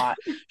happen a lot.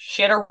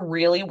 She had a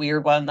really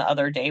weird one the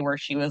other day where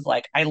she was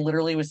like, I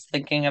literally was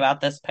thinking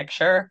about this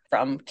picture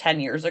from 10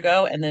 years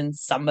ago, and then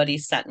somebody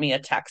sent me a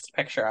text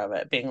picture of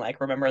it being like,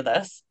 remember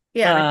this?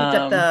 yeah, and I picked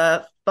up Um,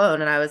 the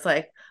phone and I was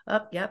like,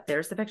 oh, yep,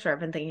 there's the picture I've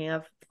been thinking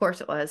of. Of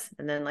course it was.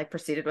 And then like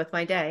proceeded with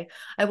my day.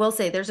 I will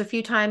say there's a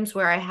few times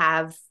where I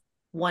have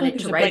Like wanted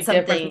there's to a write big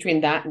difference something.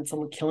 between that and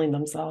someone killing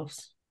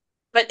themselves.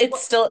 but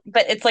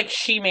it's like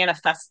she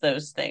manifests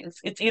those things.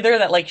 It's either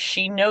that like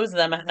she knows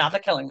them, not the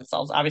killing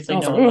themselves. Obviously,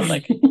 no one would Also,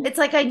 like. It's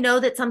like I know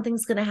that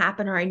something's going to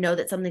happen or I know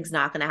that something's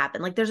not going to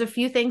happen. Like there's a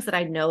few things that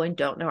I know and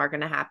don't know are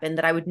going to happen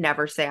that I would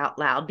never say out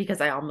loud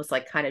because I almost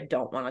like kind of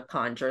don't want to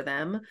conjure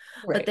them.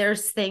 But Right.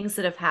 there's things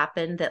that have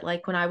happened that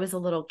like when I was a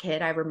little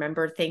kid, I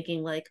remember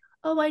thinking like,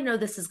 oh, I know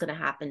this is going to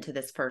happen to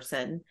this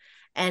person.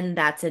 And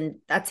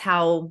that's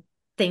how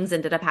things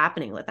ended up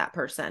happening with that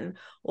person.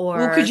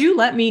 well, could Or you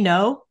let me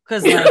know?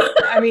 Because like,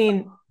 I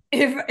mean,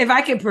 if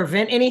I can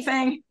prevent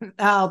anything,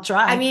 I'll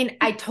I try. mean,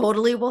 I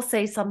totally will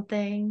say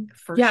something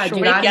for yeah, do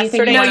you sure. Like got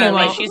anything you yesterday, No, want you to yesterday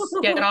like won't. she's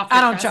get off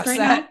I your don't chest trust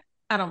right that. now?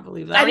 I don't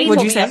believe I that. Dominique mean,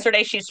 What'd told you me say?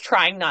 yesterday she's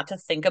trying not to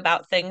think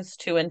about things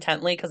too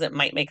intently because it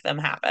might make them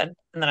happen.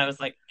 And then I was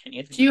like, can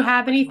you think Do you about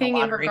have winning the anything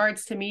in lottery?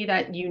 regards to me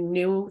that you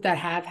knew that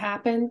have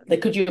happened?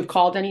 Like, could you have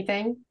called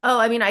anything? oh,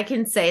 I mean, I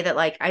can say that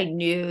like I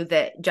knew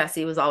that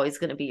Jesse was always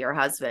going to be your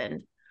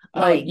husband.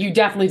 Oh, Like, you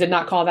definitely did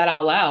not call that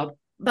out loud.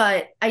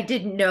 but I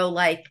didn't know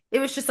like it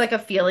was just like a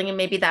feeling and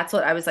maybe that's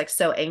what I was like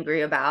so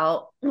angry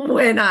about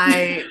when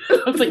I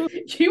I was like,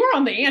 you were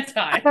on the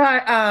anti.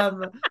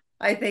 um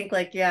I think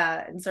like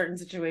yeah, in certain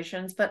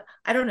situations, but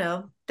I don't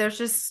know. There's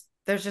The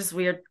just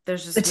weird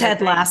Ted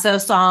things. Lasso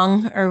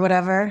song or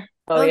whatever.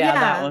 Oh Oh yeah,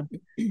 that yeah. one.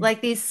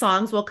 Like these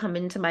songs will come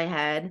into my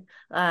head.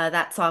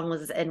 That song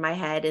was in my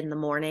head in the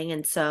morning.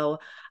 And so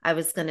I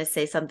was gonna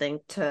say something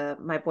to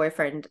my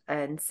boyfriend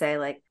and say,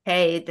 like,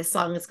 hey, this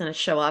song is gonna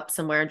show up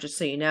somewhere, just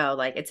so you know,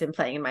 like it's been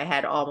playing in my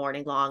head all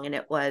morning long. And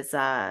it was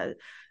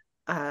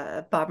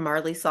Bob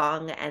Marley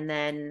song. And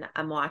then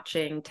I'm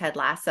watching Ted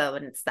Lasso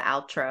and it's the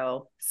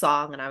outro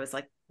song. And I was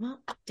like, well,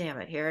 damn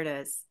it, here it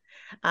is.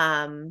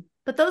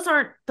 But those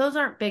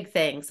aren't big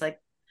things. Like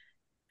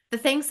the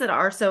things that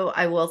are so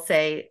I will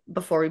say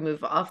before we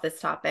move off this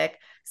topic,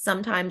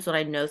 sometimes when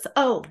I know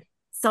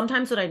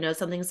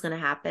something's going to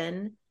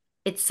happen,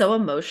 it's so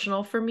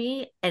emotional for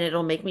me and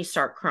it'll make me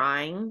start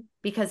crying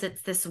because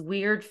it's this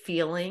weird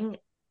feeling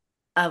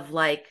of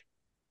like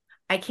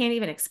I can't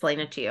even explain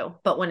it to you,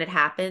 but when it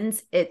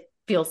happens it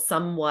feels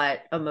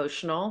somewhat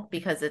emotional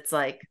because it's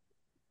like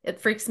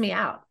it freaks me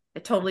out.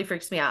 It totally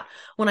freaks me out.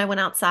 When I went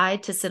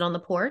outside to sit on the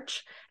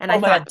porch and Oh I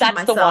my God, thought to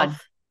that's the one.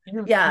 myself,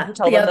 You yeah,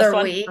 tell them this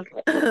one?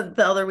 Okay.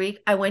 the other week,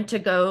 I went to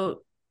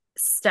go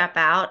step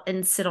out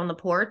and sit on the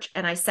porch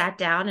and I sat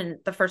down and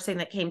the first thing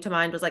that came to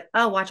mind was like,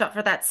 oh, watch out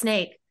for that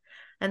snake.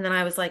 And then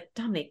I was like,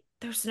 Dominic,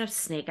 there's no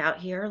snake out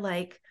here.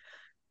 Like,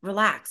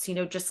 relax,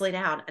 just lay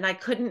down. And I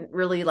couldn't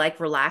really like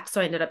relax.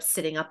 So I ended up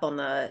sitting up on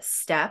the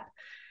step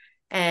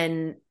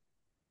and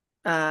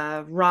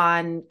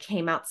Ron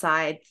came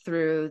outside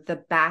through the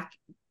back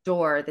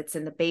door that's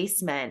in the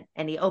basement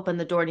and he opened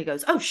the door and he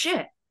goes, oh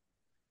shit.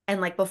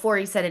 And like before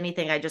he said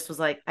anything, I just was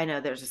like, I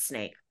know there's a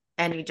snake.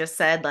 And he just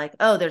said, like,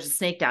 oh, there's a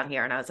snake down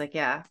here. And I was like,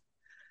 yeah,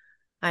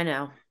 I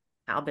know.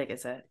 How big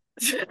is it?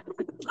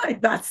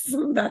 Like that's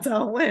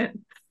how it went.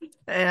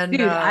 And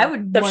Dude, I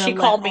would If want she to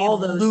called let me all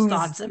those lose,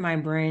 thoughts in my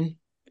brain.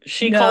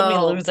 she called me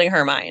No. losing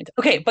her mind.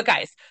 Okay, but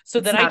guys, so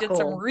It's then I not did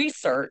some cool.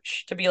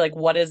 research to be like,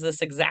 what is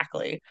this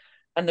exactly?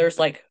 And there's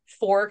like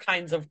four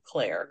kinds of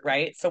clair,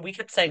 right? So we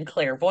kept saying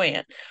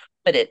clairvoyant,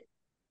 but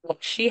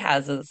what she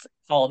has is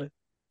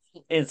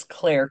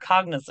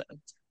claircognizant.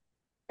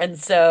 And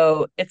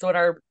so it's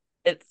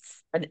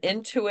an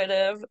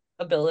intuitive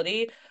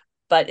ability,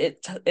 but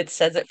it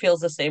says it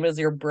feels the same as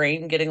your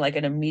brain getting like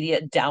an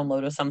immediate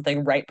download of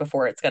something right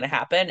before it's going to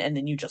happen, and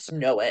then you just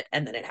know it,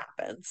 and then it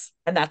happens,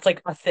 and that's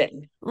like a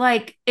thing.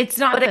 Like, it's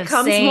not But the it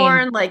comes more same.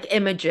 in like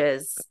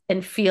images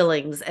and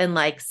feelings, and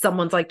like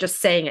someone's like just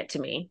saying it to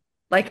me.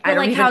 Like I But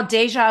don't like even how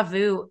deja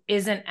vu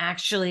isn't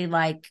actually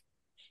like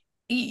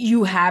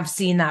you have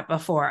seen that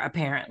before,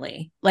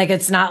 apparently. Like,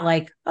 it's not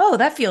like, oh,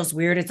 that feels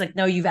weird. It's like,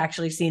 no, you've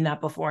actually seen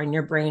that before, and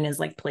your brain is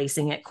like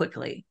placing it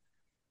quickly.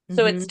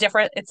 So it's Mhm.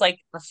 different. It's like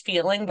a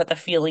feeling, but the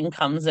feeling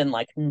comes in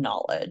like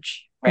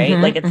knowledge, right?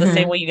 Like Mm-hmm, it's the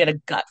same mm-hmm. way you get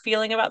a gut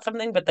feeling about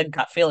something, but the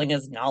gut feeling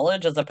is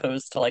knowledge as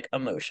opposed to like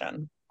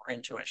emotion or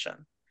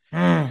intuition.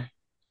 Mm,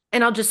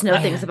 And I'll just know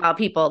things man. about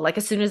people. Like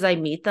as soon as I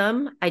meet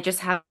them, I just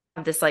have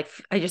this like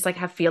I just like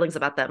have feelings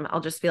about them.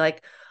 I'll just be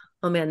like,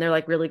 oh man, they're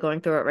like really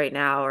going through it right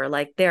now, or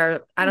like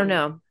they're I don't Ooh.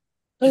 know,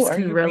 Oh, just are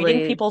can you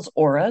reading really people's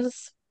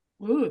auras?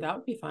 Ooh, that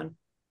would be fun.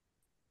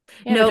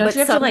 Yeah, but no, don't but you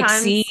have to like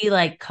see sometimes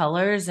like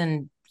colors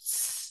and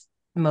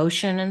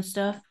motion and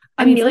stuff?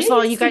 I mean, Amelia first of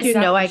all, you used to guys do that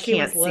know when I she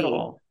was can't see.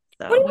 little.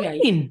 What So do Yeah,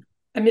 you mean?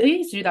 Amelia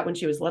used to do that when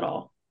she was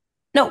little.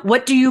 No,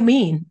 what do you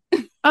mean?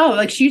 Oh,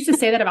 like she used to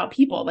say that about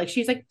people. Like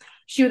she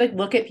would like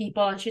look at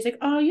people and she's like,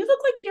 "Oh, you look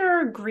like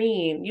you're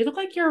green. You look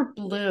like you're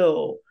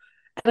blue."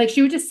 And like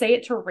she would just say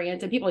it to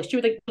random people. Like she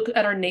would like look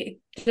at our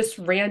just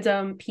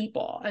random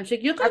people, and she's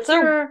like, "You look That's like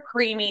a you're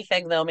creamy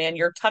thing though, man.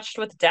 You're touched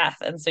with death,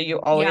 and so you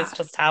always yeah."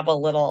 just have a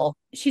little.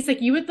 She's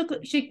like, "You would look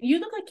like you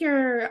look like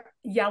you're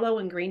yellow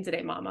and green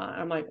today, Mama."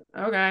 I'm like,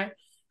 "Okay."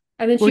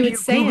 And then Were she would you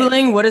say it.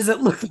 Googling what does it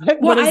look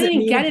like? Well, What I does it didn't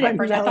mean get if it at I'm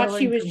first. I thought yellow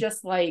she and was green?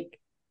 just like,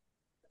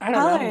 I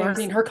don't know, Colors.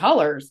 learning her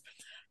colors.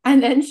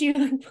 And then she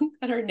like looked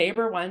at her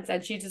neighbor once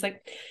and she's just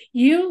like,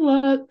 you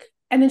look,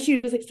 and then she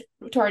was like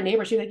to our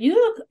neighbor, she was like, you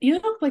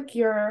look like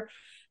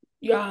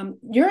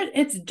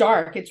it's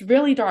dark. It's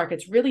really dark.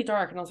 It's really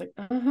dark. And I was like,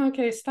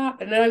 okay,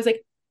 stop. And then I was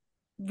like,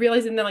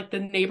 realizing that like the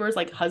neighbor's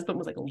like husband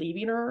was like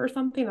leaving her or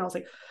something. And I was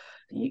like,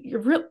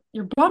 you're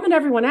bumming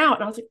everyone out.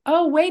 And I was like,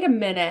 oh, wait a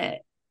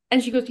minute.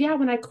 And she goes, yeah,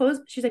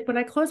 she's like, when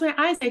I close my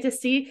eyes, I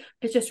just see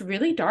it's just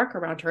really dark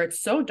around her. It's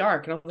so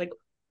dark. And I was like,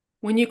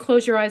 when you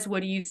close your eyes,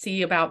 what do you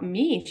see about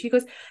me? And she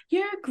goes,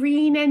 you're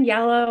green and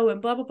yellow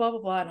and blah, blah, blah, blah,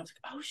 blah. And I was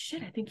like, oh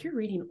shit, I think you're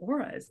reading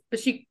auras. But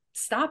she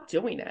stopped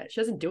doing it.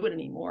 She doesn't do it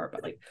anymore.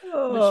 But like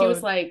when she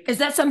was oh, like Is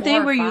that 4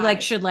 something or where you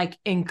like 5, should like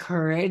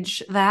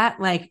encourage that?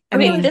 Like, I Okay,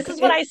 mean, this is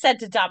what I said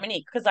to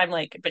Dominique because I'm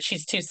like, but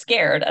she's too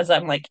scared. As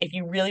I'm like, if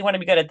you really want to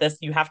be good at this,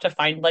 you have to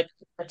find like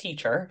a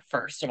teacher,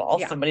 first of all.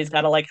 yeah. Somebody's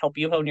got to like help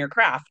you hone your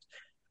craft.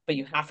 But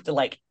you have to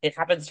like, it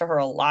happens to her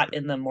a lot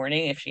in the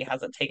morning if she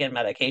hasn't taken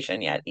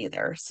medication yet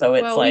either. So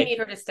it's Well, we like, need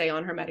her to stay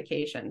on her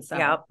medication.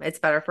 yeah, So it's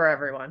better for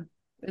everyone.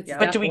 it's Yeah.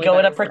 but do we definitely go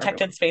in a better for protected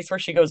everyone. space where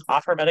she goes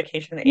off her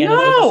medication and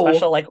there's a No,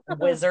 special like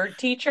wizard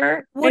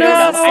teacher? I what don't is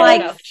know. this I don't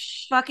like know.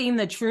 fucking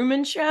the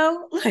Truman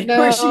Show? Like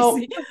where she's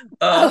no.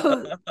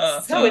 oh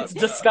No, it's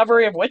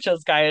Discovery of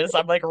Witches, guys.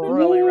 I'm like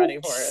really ready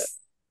for it.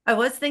 I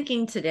was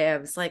thinking today, I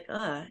was like,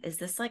 is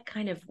this like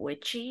kind of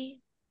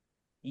witchy?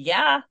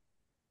 Yeah.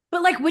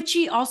 but like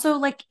witchy also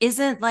like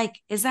isn't like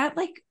is that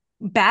like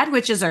bad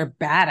witches are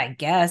bad, I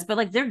guess, but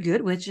like they're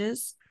good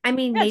witches. I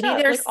mean, Yeah, maybe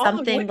like there's all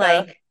of something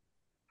Wicca. like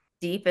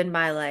deep in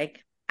my like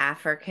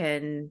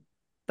African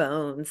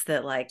bones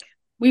that like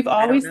We've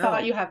I don't always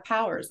thought know. you have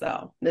powers,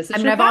 though. This I is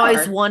mean, your I've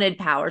always power. wanted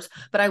powers,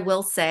 but I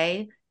will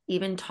say,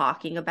 even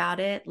talking about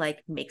it,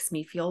 like makes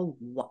me feel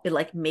it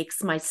like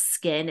makes my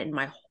skin and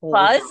my whole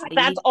Buzz,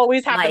 that's body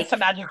always happens to like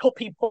magical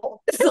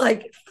people.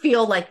 like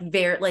feel like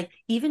very like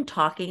even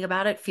talking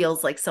about it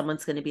feels like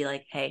someone's gonna be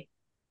like, hey,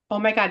 Oh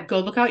my God, go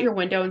look out your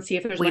window and see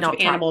if there's a we bunch of don't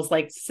talk. animals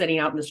like sitting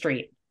out in the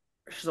street.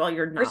 First of all,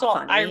 you're First of not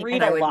all, I funny,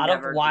 read and a I would lot of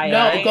never do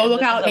No, that. YA, go and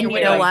look this is out a in And your you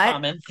know very window. what?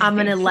 common I'm thing.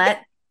 gonna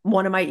let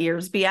one of my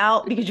ears be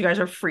out because you guys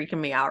are freaking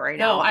me out right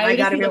No, now. I I would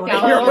just gotta be be able looking to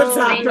out hear on your what's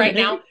street right happening.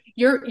 now.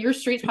 Your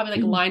street's probably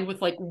like lined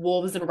with like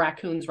wolves and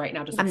raccoons right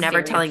now, just like I'm never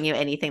staring. telling you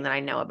anything that I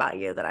know about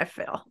you that I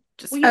feel.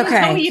 Just Well, you didn't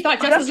tell me Okay. you thought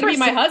Jess was gonna be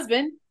my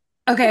husband.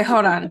 Okay,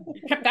 hold on.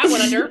 You kept that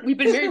one under. We've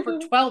been married for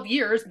 12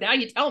 years. Now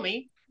you tell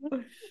me.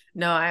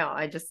 no,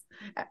 I just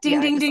Ding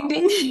I ding just ding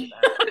always do ding.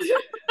 that.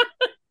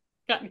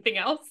 Got anything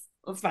else?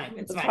 It's fine.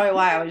 It's That's fine. probably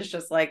why I was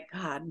just like,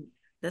 God,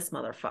 this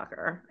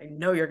motherfucker. I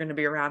know you're gonna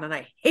be around and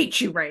I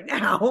hate you right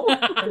now.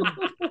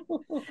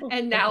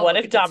 And now What look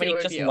if at the two Dominique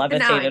of just you.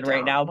 Now I levitated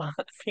right don't. now?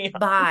 Yeah.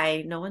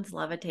 Bye. No one's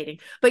levitating.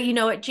 But you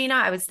know what, Gina?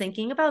 I was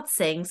thinking about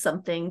saying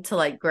something to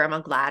like Grandma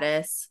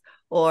Gladys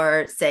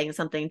or saying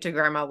something to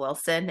Grandma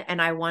Wilson.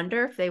 And I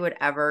wonder if they would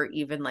ever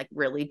even like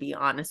really be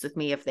honest with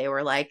me if they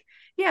were like,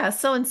 yeah,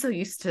 so and so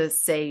used to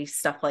say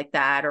stuff like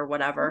that or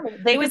whatever.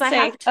 They Because would I say,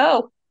 have to,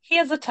 "Oh, he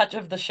has a touch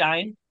of the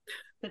shine.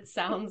 That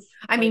sounds.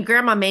 I mean,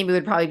 Grandma Mamie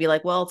would probably be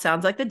like, well, it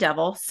sounds like the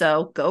devil,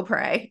 so go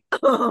pray.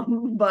 Pray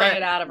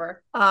it out of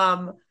her.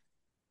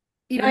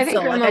 Even I think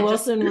so, Grandma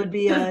Wilson would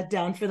be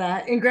down for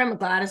that, and Grandma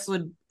Gladys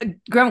would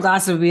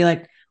be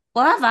like,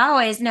 "Well, I've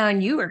always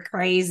known you were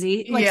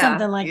crazy," like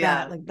something like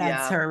that. Like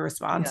that's her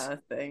response. Yeah,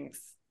 thanks.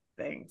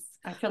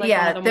 I feel like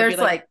one of them would be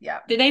like, yeah.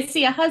 Did they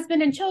see a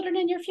husband and children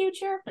in your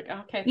future? Like,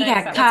 okay, You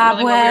thanks. got That's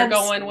really what we were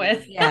cobwebs. going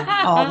with.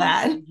 Yeah, all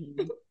that.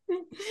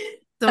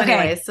 So Okay.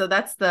 anyway, so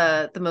that's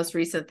the most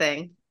recent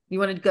thing. You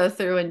want to go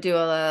through and do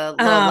a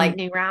little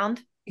lightning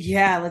round?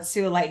 Yeah, let's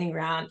do a lightning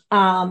round.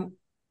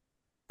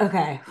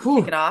 Okay.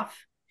 Kick it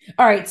off.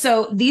 All right.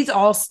 So these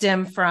all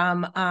stem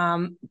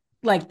from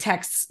like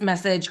text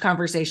message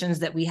conversations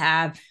that we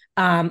have.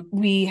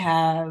 We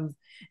have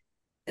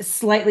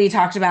slightly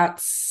talked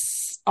about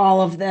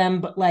all of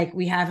them, but like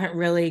we haven't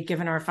really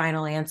given our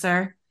final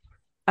answer.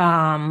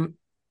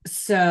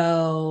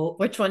 So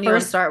which one do you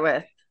want to start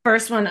with?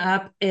 First one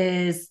up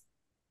is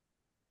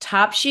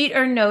top sheet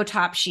or no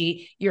top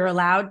sheet. You're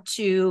allowed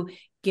to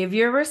give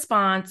your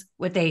response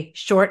with a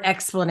short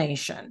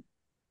explanation.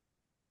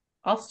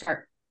 I'll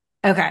start.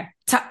 Okay.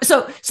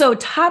 So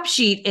top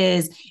sheet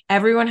is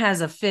everyone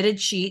has a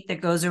fitted sheet that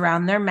goes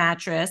around their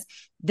mattress.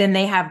 Then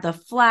they have the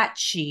flat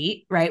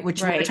sheet, right?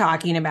 Which we're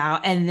talking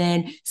about. And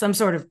then some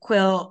sort of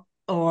quilt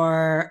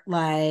or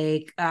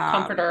like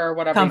comforter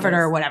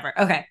or whatever.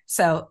 Okay.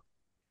 So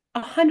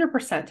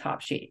 100% top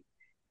sheet.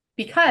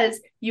 Because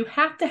you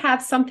have to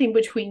have something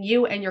between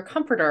you and your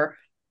comforter.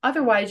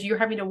 Otherwise, you're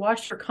having to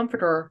wash your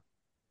comforter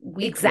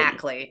weekly.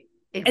 Exactly.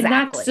 And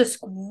that's just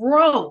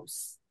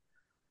gross.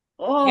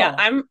 Oh.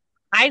 Yeah,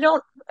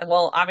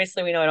 well,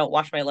 obviously we know I don't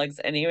wash my legs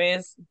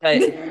anyways,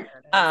 but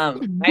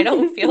I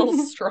don't feel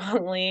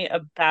strongly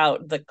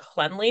about the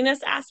cleanliness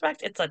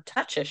aspect. It's a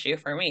touch issue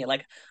for me.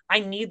 Like I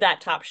need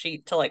that top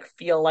sheet to like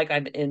feel like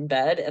I'm in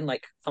bed and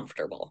like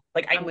comfortable.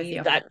 Like I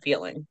need that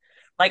feeling.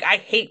 Like I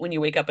hate when you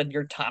wake up and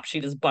your top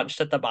sheet is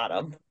bunched at the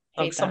bottom.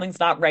 Like something's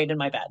not right in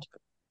my bed.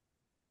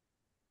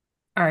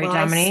 All right,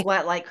 Dominique. I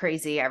sweat like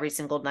crazy every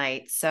single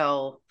night.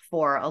 So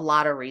for a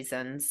lot of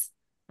reasons,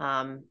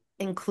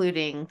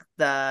 including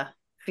the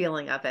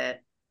feeling of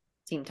it,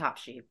 team top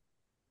sheet.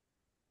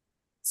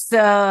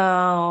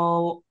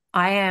 So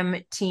I am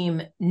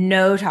team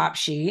no top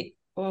sheet.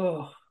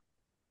 Oh.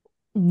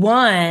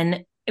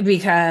 One,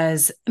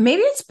 because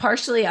maybe it's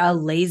partially a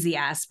lazy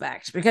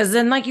aspect because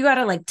then like you got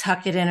to like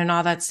tuck it in and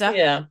all that stuff.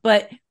 Yeah.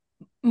 But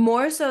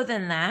more so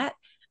than that,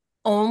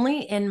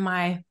 only in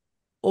my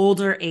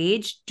older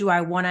age do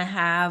I want to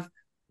have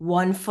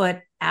one foot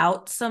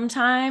out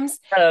sometimes.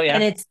 Oh yeah.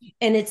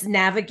 And it's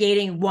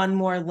navigating one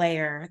more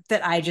layer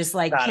that I just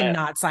like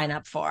cannot sign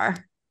up for.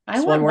 I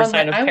want one more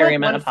sign of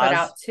perimenopause. One foot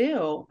out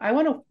too. I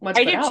want one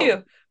foot out. I do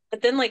too.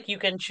 But then like you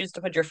can choose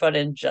to put your foot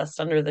in just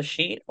under the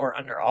sheet or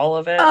under all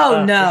of it.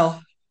 Oh no.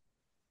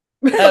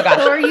 Oh gosh.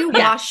 So are you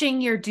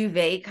washing your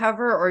duvet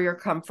cover or your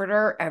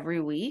comforter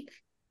every week?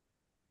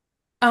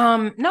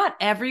 Not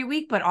every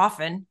week, but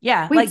often.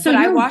 Yeah. Wait, so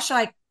I wash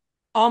like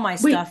all my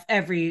stuff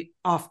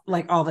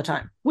all the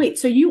time. Wait,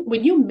 so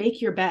when you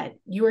make your bed,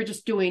 you are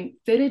just doing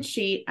fitted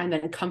sheet and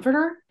then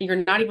comforter?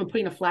 You're not even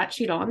putting a flat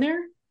sheet on there?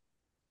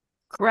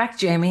 Correct,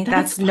 Jamie.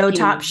 That's no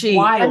top sheet.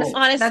 Wild.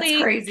 Honestly,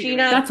 that's crazy.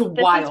 Gina, that's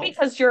wild. This is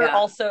because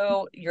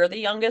you're the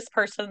youngest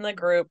person in the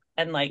group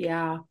and like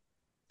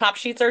top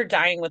sheets are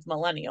dying with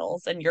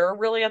millennials and you're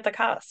really at the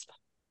cusp.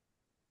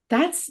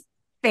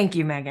 Thank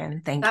you,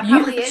 Megan. Thank that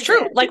you. It's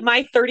true. Like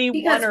my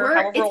 31 or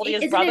however old he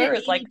is brother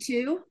is like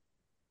 82.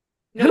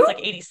 No, it's like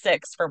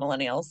 86 for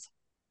millennials.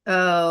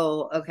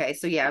 Oh, okay.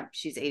 So yeah,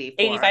 she's 84.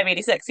 85,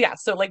 86. Yeah.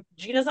 So like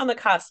Gina's on the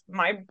cusp.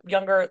 My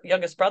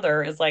youngest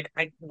brother is like,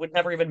 I would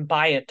never even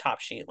buy a top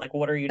sheet. Like,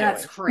 what are you doing?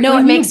 Crazy. No,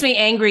 it makes me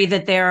angry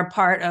that they're a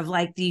part of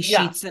like these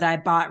sheets that I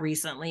bought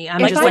recently.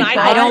 I'm just like,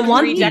 I don't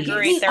want these.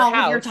 Redecorate their all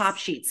house. Of your top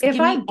sheets. Give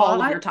me all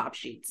of your top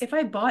sheets. If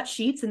I bought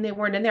sheets and they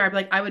weren't in there,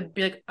 I would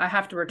be like, I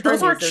have to return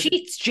those. Aren't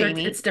sheets,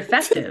 Jamie. It's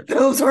defective.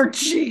 Those aren't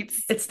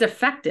sheets. It's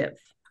defective.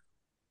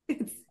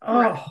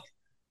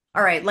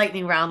 All right,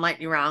 lightning round.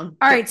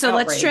 All right, so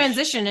let's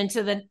transition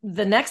into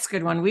the next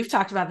good one. We've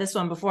talked about this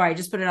one before. I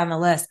just put it on the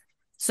list.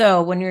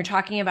 So when you're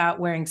talking about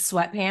wearing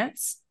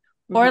sweatpants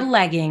or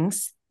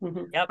leggings,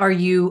 are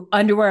you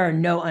underwear or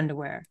no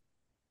underwear?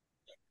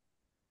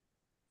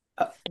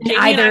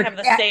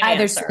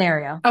 Either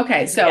scenario.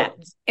 Okay, so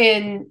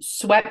in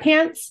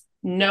sweatpants,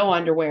 no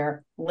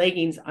underwear,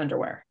 leggings,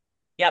 underwear.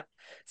 Yep,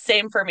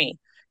 same for me.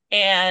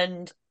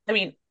 And I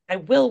mean, I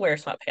will wear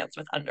sweatpants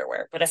with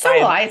underwear, but if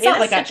I'm in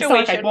a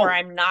situation where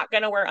I'm not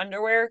going to wear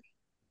underwear,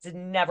 it's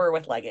never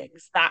with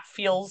leggings. That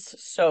feels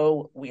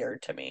so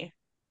weird to me.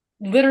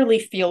 Literally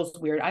feels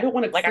weird. I don't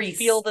want to like I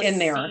feel the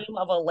seam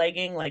of a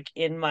legging like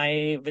in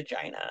my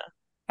vagina.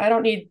 I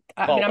don't need.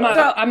 I mean,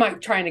 I'm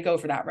not trying to go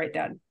for that right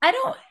then. I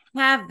don't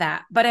have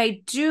that, but I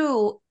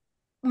do.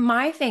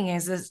 My thing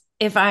is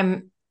if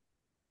I'm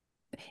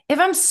if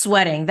I'm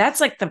sweating, that's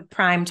like the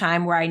prime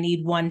time where I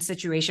need one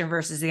situation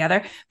versus the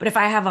other. But if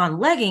I have on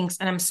leggings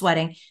and I'm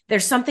sweating,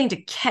 there's something to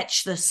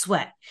catch the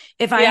sweat.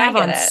 If I have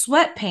on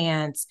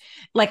sweatpants,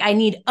 like I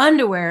need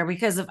underwear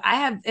because if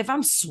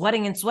I'm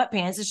sweating in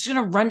sweatpants, it's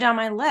gonna run down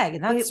my leg.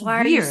 And that's why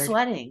weird. are you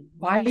sweating?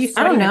 Why are you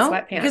I don't sweating in know.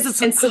 sweatpants? Because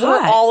it's And so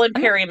we're all in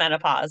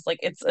perimenopause. Like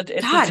it's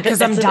God,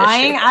 because I'm an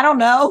dying. issue. I don't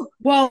know.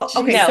 Well,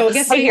 okay, No, so I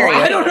guess I hear you.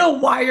 I don't know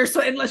why you're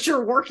sweating unless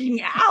you're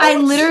working out. I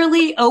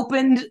literally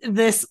opened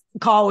this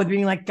call with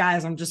being like,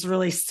 guys, I'm just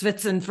really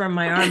schwitzing from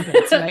my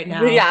armpits right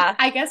now. Yeah.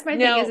 I guess my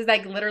thing is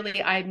like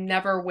literally I'm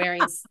never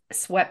wearing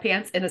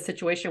sweatpants in a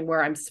situation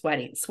where I'm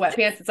sweating.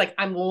 Sweatpants, it's like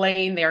I'm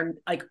laying there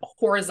like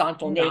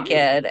horizontal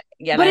naked.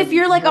 Yeah. But if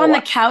you're like on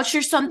the couch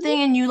or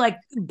something and you like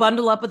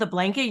bundle up with a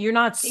blanket, you're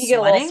not you sweating. get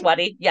a little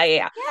sweaty.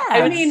 Yeah.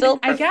 I mean,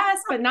 I guess,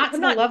 but not to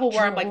the level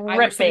where I'm like I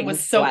wish something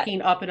was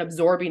soaking up and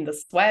absorbing the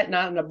sweat,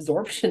 not an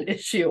absorption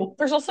issue.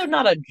 There's also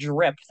not a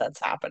drip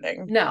that's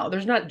happening. No,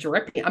 there's not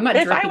dripping. I'm not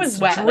If dripping I was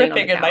sweat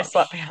dripping in my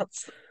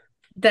sweatpants,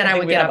 then I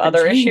would get have up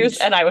other and issues,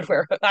 and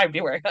I'd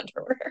be wearing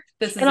underwear.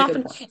 This is and a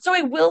often, good point. so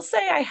I will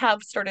say I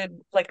have started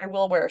like I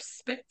will wear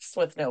Spanx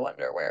with no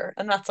underwear,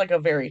 and that's like a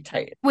very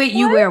tight. Wait,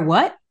 you wear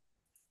what?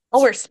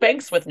 I'll wear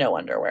Spanx with no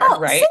underwear,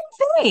 right?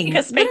 Same thing.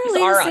 Because Spanx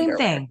Literally are the same underwear,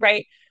 thing.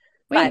 right?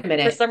 Wait a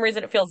minute. For some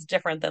reason, it feels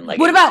different than like.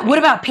 What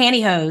about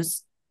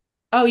pantyhose?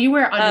 Oh, you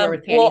wear underwear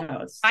with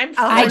pantyhose.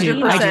 I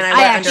do.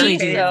 I actually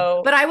do.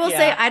 So, but I will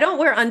say I don't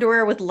wear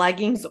underwear with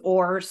leggings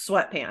or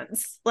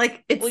sweatpants.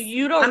 Like it's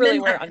you don't really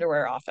wear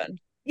underwear often.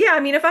 Yeah,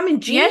 I mean, if I'm in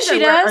jeans, she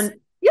does.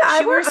 I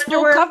wear wears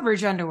full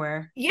coverage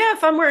underwear. Yeah,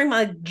 if I'm wearing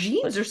my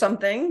jeans or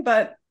something.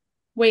 But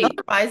wait,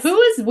 otherwise, who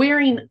is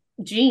wearing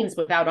jeans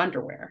without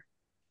underwear?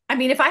 I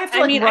mean, if I have to,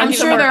 run I'm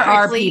sure there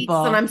are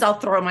people. Sometimes I'll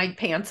throw my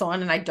pants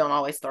on, and I don't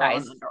always throw on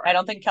underwear. I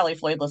don't think Kelly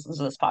Floyd listens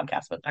to this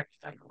podcast, but Dr.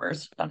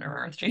 wears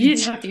underwear. You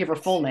didn't have to give her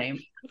full name.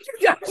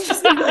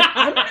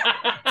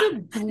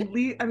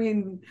 I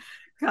mean,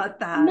 cut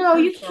that. No,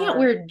 you can't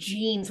wear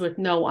jeans with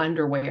no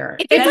underwear.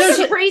 If there's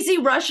a crazy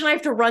rush and I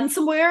have to run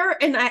somewhere,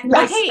 and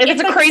if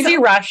it's a crazy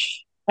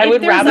rush, I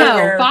would rather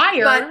wear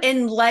fire, but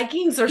in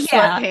leggings or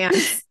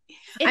sweatpants.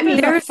 I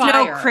mean, there's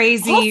no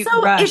crazy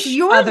rush. If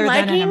your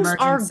leggings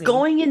are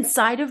going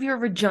inside of your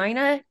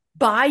vagina,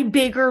 buy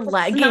bigger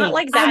leggings. Not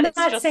like that.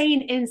 I'm not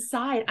saying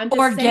inside. I'm just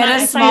or saying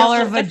get a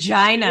smaller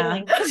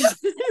vagina.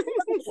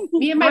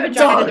 Me and my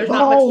vagina, there's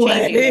not much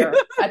changing there.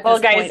 Well,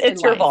 guys,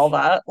 it's your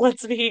vulva.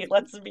 Let's be.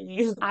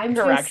 I'm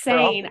just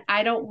saying,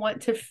 I don't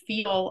want to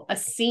feel a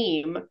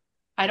seam.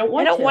 I don't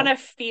want to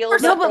feel.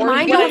 No, but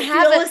mine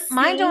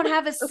don't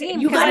have a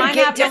seam. You gotta mine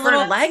get have different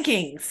little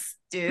leggings.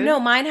 Dude. No,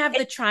 mine have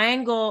the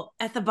triangle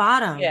at the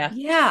bottom.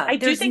 Yeah. I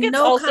do think it's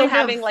also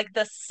having like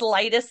the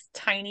slightest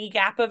tiny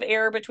gap of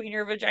air between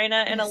your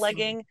vagina and a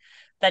legging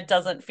that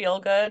doesn't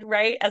feel good,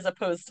 right? As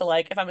opposed to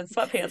like if I'm in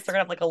sweatpants, they're gonna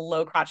have like a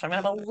low crotch. I'm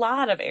gonna have a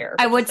lot of air.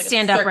 I would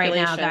stand up right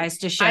now, guys,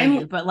 to show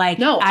you, but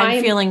like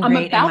I'm feeling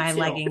great in my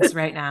leggings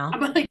right now.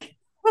 I'm like,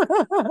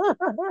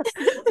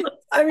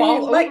 I mean,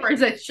 all over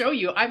as I show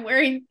you, I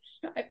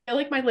feel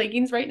like my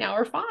leggings right now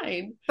are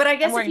fine. But I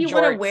guess if you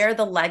want to wear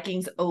the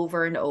leggings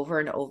over and over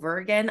and over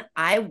again,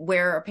 I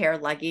wear a pair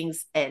of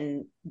leggings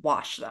and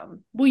wash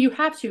them. Well, you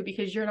have to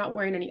because you're not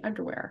wearing any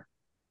underwear.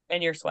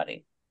 And you're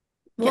sweaty.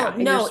 Well,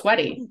 yeah, you're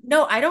sweaty.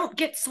 No, I don't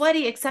get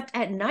sweaty except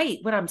at night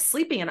when I'm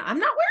sleeping, and I'm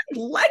not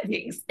wearing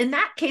leggings. In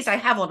that case, I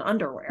have on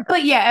underwear.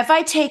 But yeah, if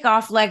I take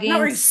off leggings,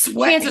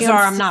 chances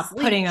are I'm not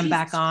putting them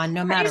back on,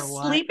 no matter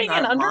what. Sleeping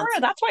in underwear?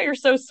 That's why you're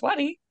so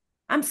sweaty.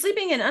 I'm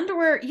sleeping in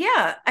underwear.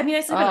 Yeah. I mean,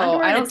 I sleep in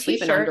underwear. I don't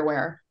sleep in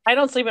underwear. I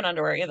don't sleep in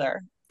underwear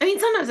either. I mean,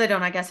 sometimes I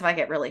don't, I guess, if I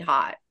get really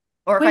hot.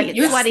 Or if I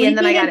get sweaty and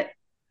then I got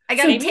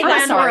to take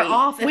my underwear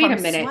off. Wait a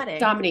minute.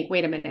 Dominique,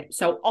 wait a minute.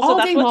 So also,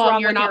 all day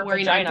long, you're not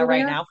wearing underwear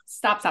right now.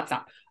 Stop.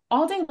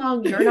 All day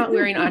long, you're not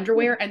wearing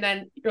underwear. And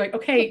then you're like,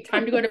 okay,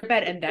 time to go to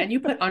bed. And then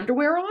you put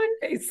underwear on?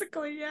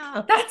 Basically,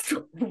 yeah. That's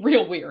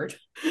real weird.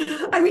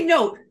 I mean,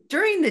 no,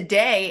 during the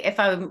day,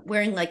 if I'm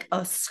wearing like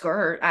a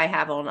skirt, I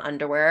have on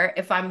underwear.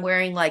 If I'm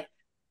wearing like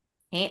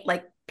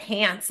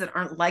pants that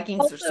aren't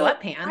leggings or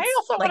sweatpants. I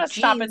also want to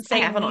stop and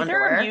say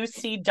neither of you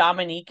see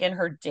Dominique in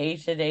her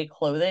day-to-day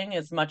clothing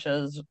as much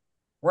as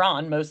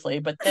Ron mostly,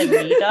 but then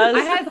he does. I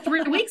had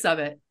 3 weeks of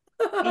it.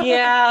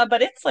 Yeah,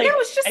 but it's like it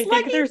was just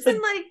leggings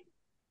and like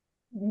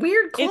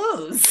weird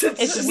clothes.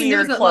 It's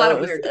weird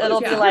clothes.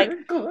 It'll be like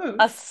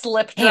a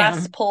slip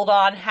dress pulled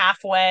on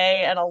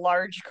halfway and a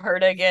large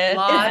cardigan.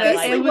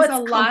 It was a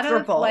lot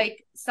of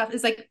like stuff.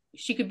 It's like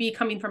she could be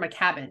coming from a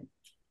cabin.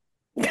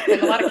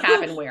 Like a lot of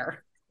cabin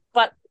wear.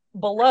 But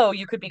below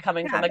you could be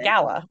coming from a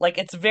gala. Like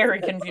it's very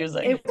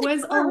confusing. It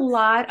was a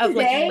lot of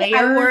today, like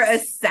layers. I wore a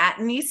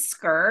satiny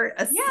skirt.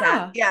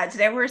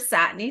 Today I wore a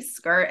satiny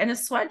skirt and a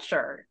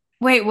sweatshirt.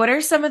 Wait, what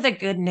are some of the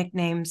good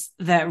nicknames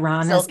that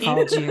Ron Silky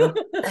has called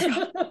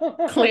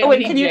you?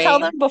 Wait, can you tell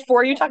them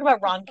before you talk about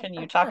Ron? Can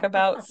you talk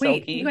about Silky?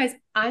 Wait, you guys,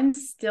 I'm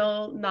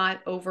still not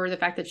over the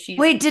fact that she's.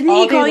 Wait, didn't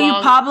he call you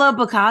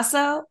Pablo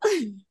Picasso?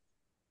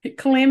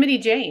 Calamity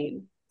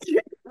Jane.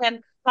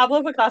 And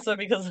Pablo Picasso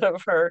because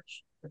of her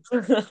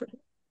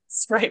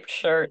striped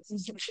shirts.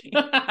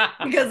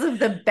 Because of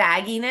the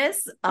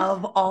bagginess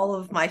of all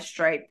of my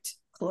striped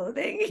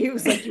clothing. He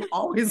was like, you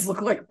always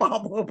look like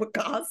Pablo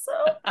Picasso.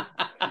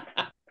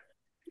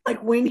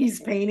 Like when he's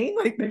painting,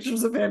 like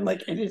pictures of him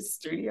like in his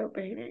studio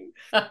painting.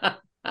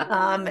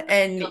 And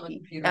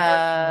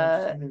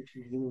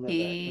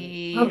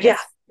he Oh yeah.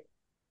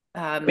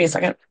 Give me a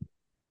second.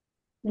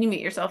 You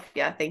mute yourself.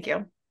 Yeah, thank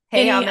you.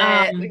 Hey,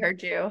 Amit, we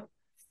heard you.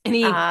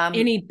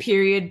 Any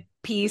period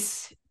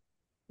piece,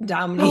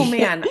 Dominique? Oh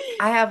man,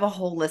 I have a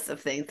whole list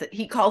of things that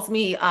he calls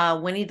me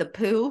Winnie the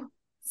Pooh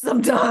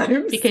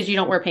sometimes. Because you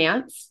don't wear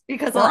pants?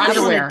 Because Or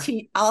underwear.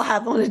 I'll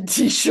have on a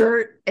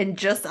t-shirt and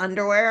just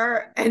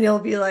underwear, and he'll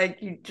be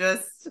like, you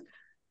just,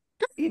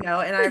 and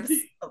I have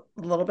a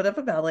little bit of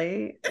a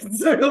belly.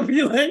 So he'll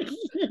be like,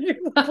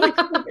 you look like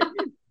Winnie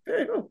the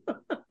Pooh.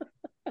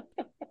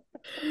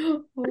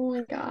 Oh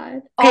my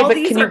God. All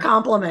these are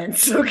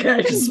compliments. Okay.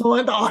 I just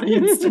want the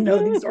audience to know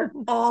these are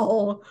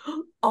all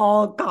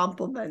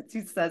compliments.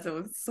 He says it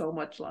with so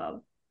much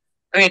love.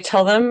 Okay,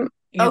 tell them.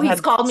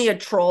 He's called me a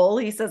troll.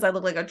 He says I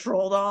look like a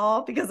troll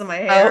doll because of my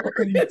hair.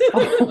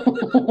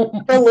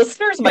 The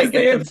listeners might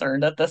get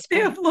concerned at this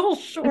point. They have little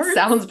shorts. It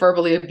sounds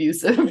verbally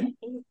abusive.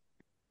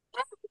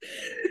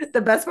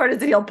 The best part is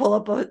that he'll pull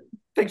up a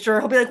picture.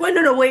 He'll be like,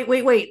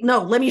 wait.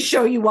 No, let me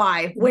show you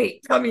why.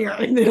 Wait, come here.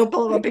 And then he'll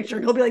pull up a picture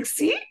and he'll be like,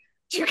 see?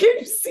 Can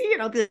you see?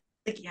 And I'll be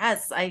like,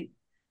 yes,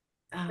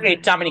 Okay,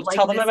 Dominique,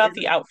 tell them about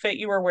the outfit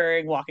you were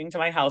wearing walking to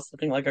my house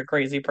looking like a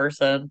crazy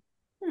person.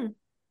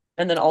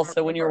 And then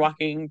also when you were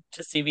walking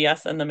to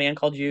CVS and the man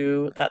called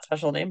you that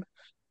special name.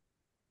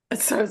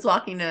 So I was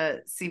walking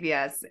to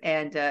CVS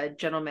and a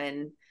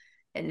gentleman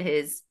in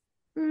his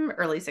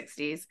early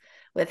 60s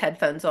with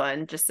headphones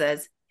on just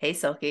says, hey,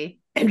 Silky,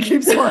 and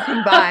keeps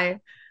walking by.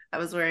 I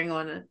was wearing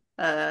on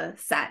a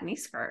satiny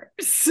skirt.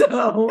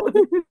 So,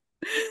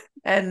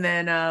 and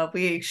then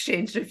we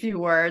exchanged a few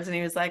words and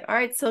he was like, all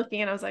right,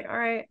 Silky. And I was like, all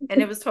right.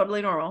 And it was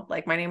totally normal.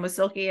 Like my name was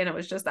Silky and it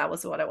was just, that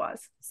was what it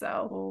was.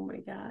 So, oh my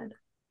God.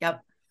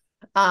 Yep.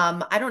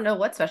 I don't know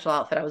what special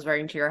outfit I was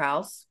wearing to your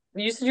house.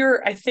 You said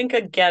you're, I think,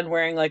 again,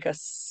 wearing like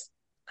there's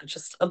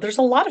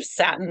a lot of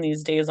satin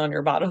these days on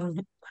your bottom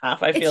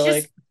half. I feel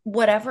like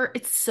whatever.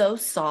 It's so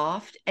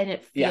soft and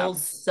it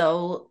feels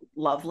so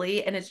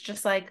lovely. And it's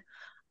just like,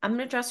 I'm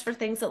going to dress for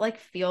things that like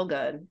feel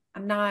good.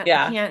 I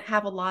can't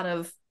have a lot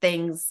of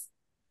things.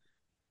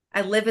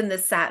 I live in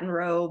this satin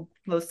robe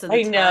most of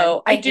the time. I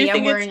know. I do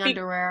am wearing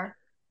underwear.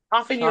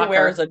 Often you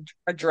wear as a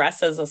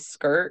dress as a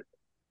skirt.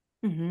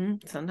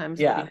 Sometimes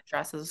it'll be a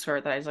dress as a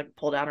skirt that I just like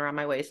pull down around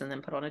my waist and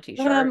then put on a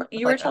t-shirt.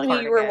 You were telling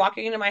me you were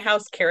walking into my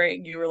house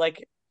you were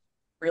like,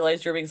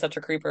 realized you're being such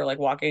a creeper, like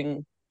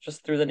walking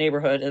just through the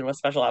neighborhood in a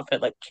special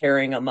outfit, like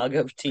carrying a mug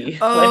of tea.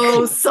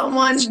 Oh,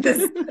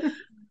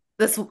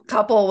 this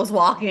couple was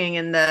walking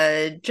and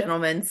the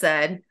gentleman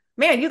said,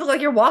 man, you look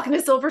like you're walking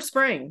to Silver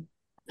Spring.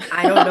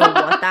 I don't know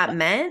what that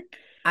meant.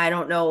 I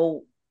don't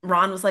know.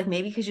 Ron was like,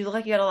 maybe because you look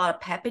like you had a lot of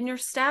pep in your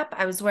step.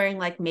 I was wearing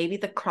like maybe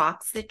the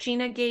Crocs that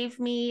Gina gave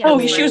me.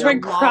 She was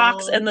wearing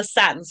Crocs and the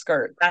satin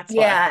skirt. That's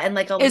why. And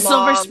like is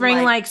Silver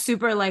Spring like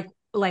super like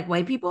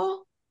white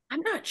people?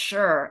 I'm not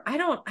sure. I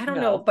don't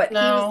know, but he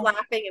was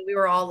laughing and we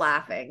were all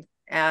laughing.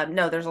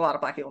 No, there's a lot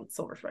of black people in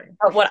Silver Spring.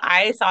 What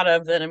I thought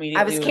of then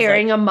immediately, I was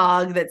carrying a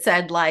mug that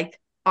said like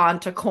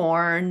Aunt to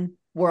Corn,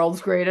 world's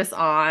greatest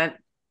aunt.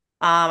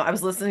 I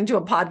was listening to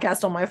a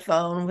podcast on my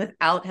phone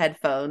without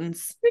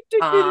headphones.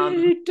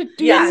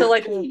 So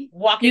like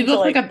walking. You look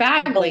like a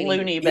bad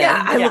loony bin.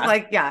 I look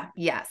like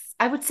yes.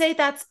 I would say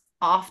that's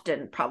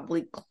often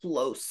probably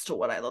close to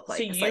what I look like.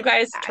 So you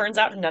guys, turns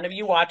out none of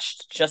you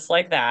watched Just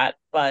Like That,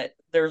 but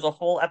there's a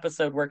whole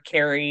episode where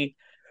Carrie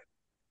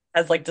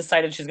has like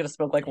decided she's gonna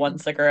smoke like one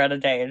cigarette a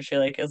day and she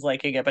like is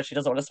liking it, but she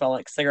doesn't want to smell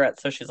like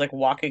cigarettes. So she's like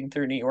walking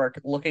through New York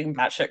looking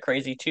batshit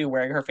crazy too,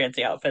 wearing her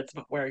fancy outfits,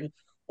 but wearing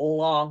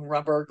long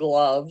rubber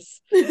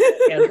gloves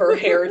and her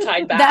hair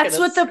tied back. That's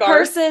what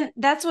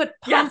that's what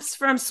Pumps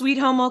from Sweet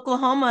Home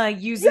Oklahoma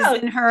uses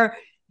in her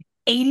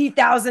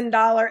 $80,000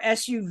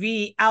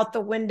 SUV out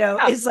the window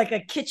is like a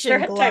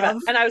kitchen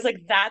glove. And I was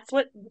like, that's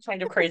what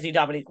kind of crazy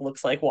Dominique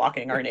looks like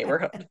walking our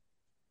neighborhood.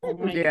 Oh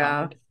my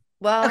God.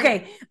 Well,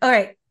 okay. All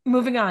right.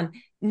 Moving on.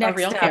 Next a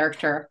real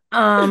character.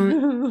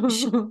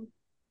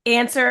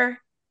 Answer,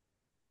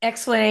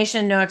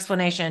 explanation, no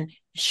explanation.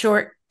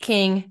 Short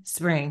King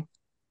Spring.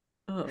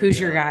 Who's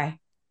your guy?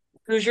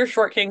 Who's your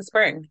Short King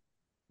Spring?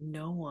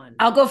 No one.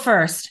 I'll go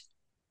first.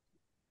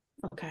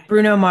 Okay.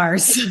 Bruno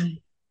Mars.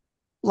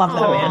 Love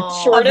that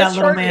man. Shortest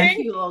Short King.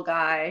 Cute little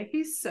guy.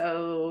 He's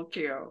so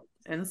cute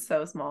and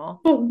so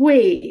small. But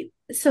wait,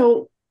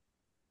 so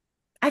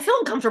I feel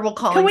uncomfortable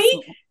calling. Can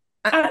we?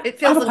 It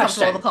feels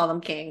uncomfortable to call them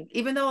king,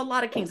 even though a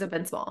lot of kings have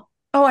been small.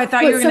 Oh, I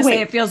thought you were going to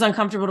say it feels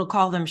uncomfortable to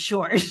call them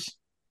short.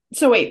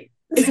 So wait.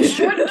 Is a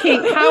short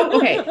king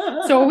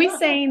so are we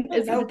saying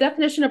is the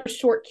definition of a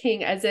short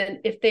king as in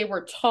if they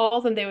were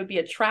tall then they would be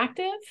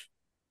attractive?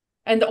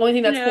 And the only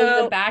thing that's holding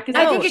them No. back is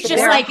I No, think it's just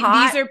they're like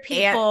hot these are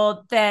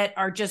people that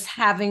are just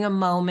having a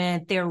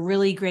moment. They're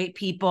really great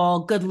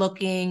people, good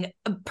looking,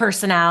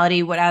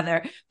 personality,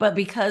 whatever. But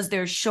because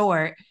they're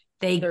short,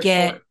 they're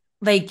short.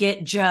 they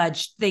get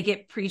judged. They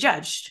get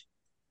prejudged.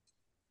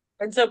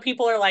 And so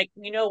people are like,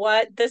 you know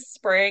what? This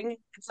spring,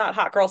 it's not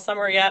hot girl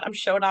summer yet. I'm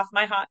showing off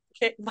my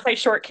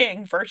short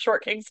king for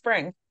short king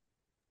spring.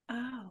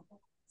 Oh.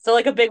 So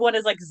like a big one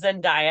is like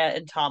Zendaya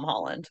and Tom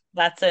Holland.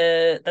 That's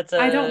I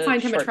don't a find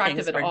him short king attractive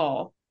at spring.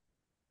 all.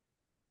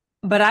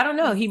 But I don't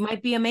know. He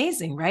might be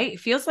amazing, right?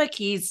 It feels like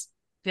he's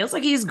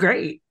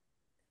great.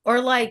 Or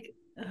like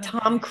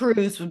Tom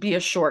Cruise would be a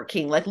short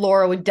king. Like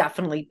Laura would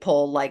definitely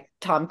pull like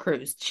Tom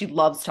Cruise. She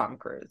loves Tom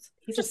Cruise.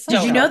 He's Just a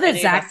Did you don't know know that any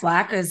of Zach us.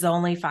 Black is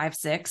only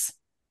 5'6"?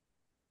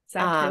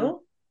 Zach Um,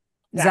 who?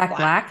 Zach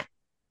Black,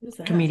 Who's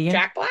that? comedian.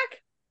 Jack Black?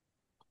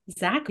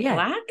 Zach Yeah.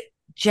 Black?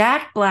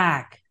 Jack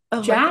Black. Oh,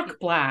 I Jack think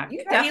Black. you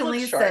Yeah, he definitely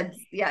looks short. said,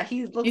 yeah,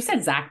 he looks You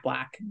said Zach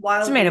Black.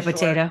 wildly Tomato short.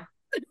 potato.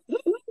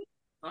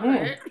 All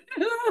right.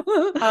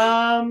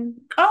 Oh, The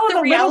the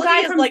little reality guy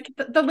is, from like-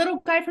 the little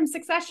guy from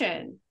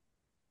Succession.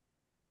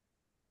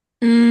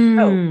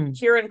 Oh,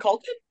 Kieran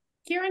Culkin?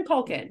 Kieran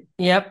Culkin.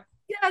 Yep.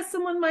 Yeah,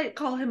 someone might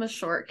call him a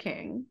short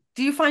king.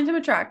 Do you find him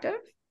attractive?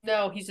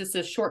 No, he's just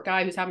a short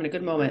guy who's having a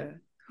good moment.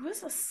 Who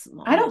is a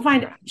small? I don't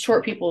find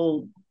short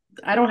people.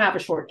 I don't have a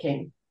short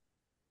king.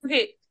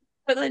 Okay,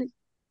 but then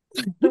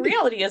the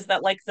reality is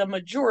that like the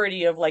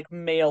majority of like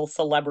male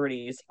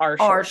celebrities are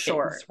Are short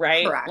short, kings,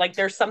 right? correct. Like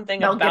there's something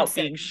Mel about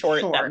Gibson, being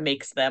short that short.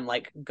 makes them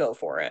like go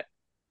for it.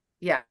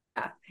 Yeah.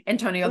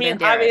 Antonio I mean,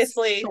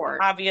 Banderas. Short.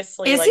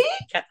 obviously, Is like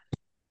he?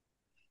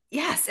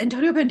 Yes,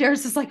 Antonio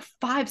Banderas is like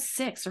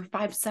 5'6" or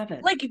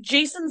 5'7". like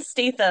Jason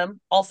Statham,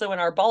 also in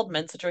our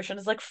Baldwin situation,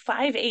 is like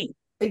 5'8".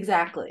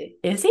 Exactly.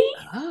 Is he?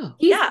 Oh.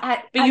 He's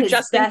Yeah, but you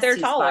just think they're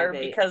taller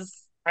because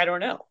I don't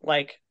know,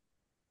 like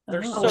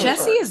they're Oh. so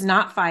Jesse short. is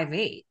not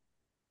 5'8".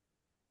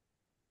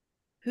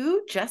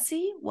 Who?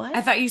 Jesse? What?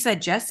 I thought you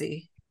said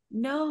Jesse.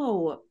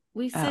 No,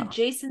 we said Oh.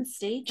 Jason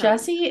Statham.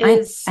 Jesse I'm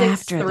is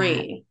after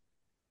 6'3".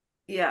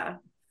 Yeah.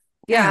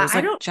 Yeah, I Yeah, was I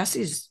like, don't.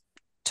 Jesse's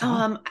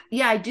tall.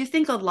 Yeah, I do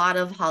think a lot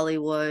of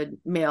Hollywood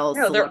male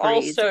No, they're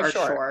all celebrities so are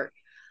short. short.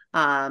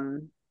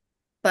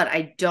 But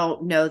I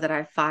don't know that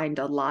I find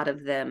a lot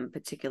of them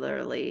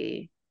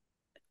particularly.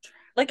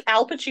 Like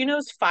Al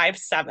Pacino's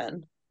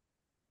 5'7".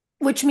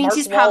 Which means Mark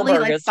he's probably Wahlberg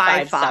like is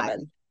 5'5". 5'7".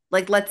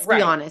 Like, let's Right.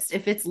 be honest.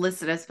 If it's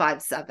listed as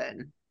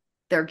 5'7",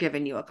 they're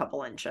giving you a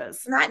couple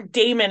inches. Matt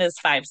Damon is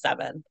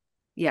 5'7".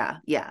 Yeah,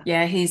 yeah.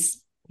 Yeah,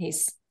 he's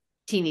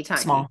Teeny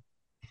tiny. small.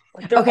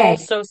 Like they're Okay. all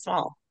so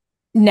small.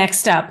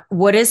 Next up,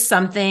 what is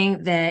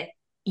something that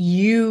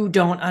you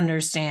don't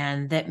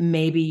understand that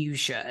maybe you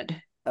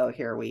should? Oh,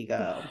 here we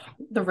go.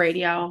 The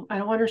radio. I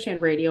don't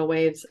understand radio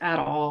waves at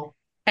all.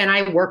 And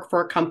I work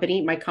for a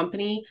company. My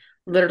company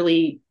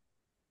literally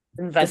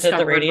Invented the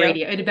discovered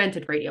radio. It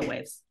invented radio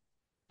waves.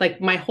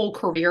 Like my whole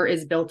career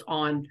is built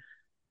on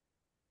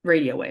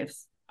radio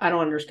waves. I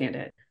don't understand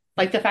it.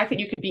 Like the fact that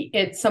you could be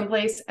in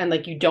someplace and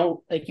like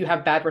you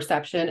have bad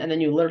reception and then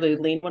you literally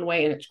lean one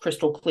way and it's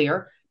crystal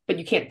clear, but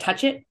you can't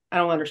touch it. I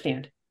don't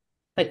understand.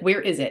 Like,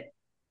 where is it?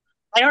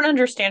 I don't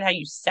understand how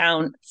you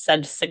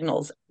send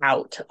signals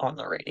out on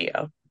the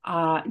radio.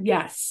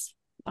 Yes,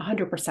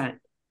 100%.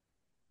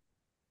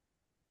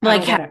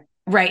 Like I don't get it.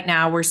 right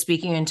now, we're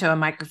speaking into a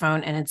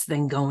microphone and it's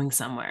then going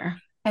somewhere.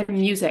 And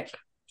music.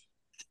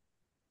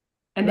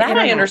 And the That I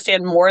internet.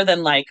 understand more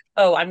than like,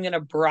 oh, I'm going to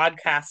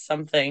broadcast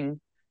something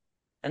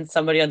and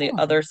somebody on the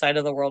other side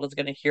of the world is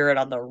going to hear it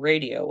on the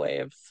radio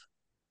waves.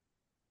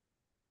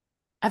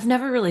 I've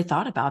never really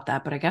thought about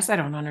that, but I guess I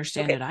don't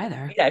understand Okay. it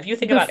either. Yeah, if you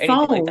think The about anything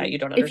like phone, that, you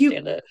don't if you-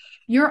 understand it.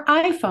 Your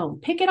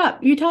iPhone, pick it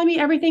up. You telling me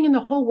everything in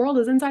the whole world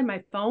is inside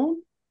my phone?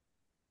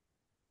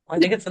 I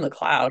think it's in the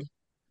cloud.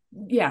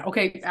 Yeah,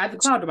 okay. Add the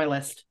cloud to my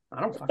list.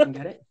 I don't fucking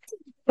get it.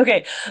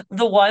 Okay,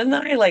 the one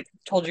that I like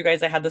told you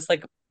guys I had this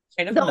like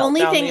kind of The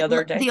only meltdown thing, the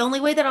other day. the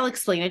only way that I'll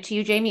explain it to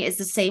you, Jamie, is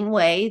the same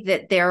way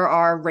that there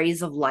are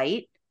rays of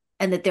light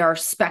and that there are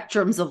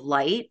spectrums of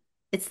light.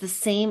 It's the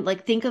same,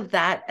 like, think of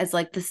that as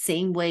like the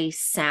same way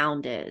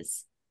sound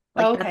is.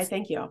 Like, Okay, that's-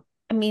 thank you.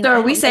 I mean, So I are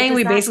don't we know, saying does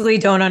we that- basically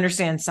don't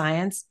understand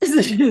science?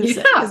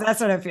 Yeah.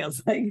 That's what it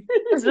feels like.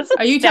 Is this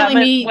Are you STEM telling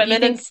me you women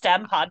in think-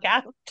 STEM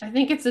podcast? I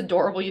think it's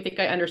adorable. You think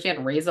I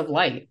understand rays of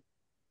light.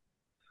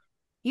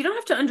 You don't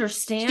have to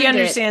understand She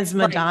understands it,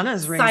 like,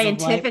 Madonna's rays of light,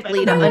 but-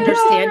 scientifically to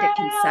understand it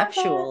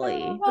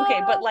conceptually.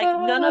 Okay, but like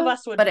none of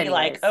us would But be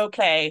like, anyways.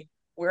 okay,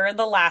 we're in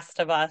The Last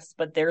of Us,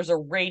 but there's a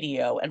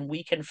radio and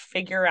we can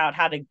figure out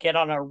how to get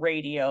on a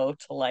radio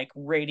to like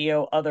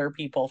radio other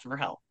people for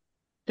help.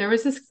 There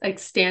was this like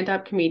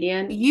stand-up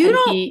comedian. You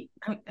and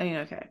don't- I mean,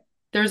 okay.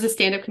 there was a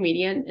stand-up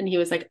comedian and he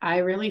was like, I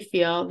really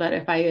feel that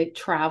if I like,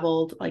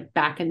 traveled like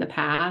back in the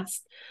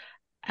past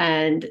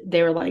and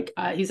they were like,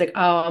 he's like,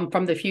 oh, I'm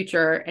from the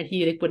future, and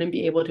he like, wouldn't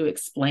be able to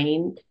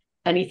explain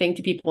anything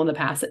to people in the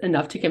past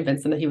enough to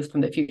convince them that he was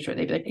from the future.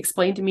 They'd be like,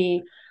 explain to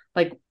me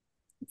like,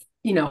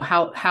 you know,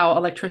 how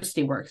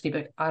electricity works. And he'd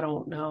be like, I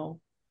don't know.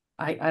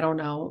 I don't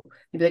know.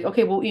 He'd be like,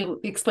 okay, well,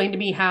 explain to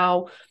me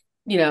how,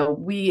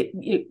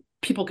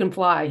 people can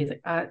fly. He's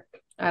like,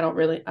 I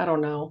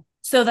don't know.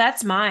 So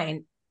that's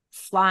mine.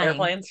 Flying.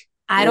 Airplanes.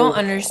 I don't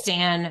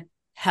understand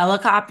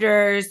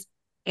helicopters,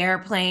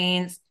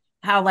 airplanes,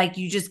 how like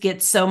you just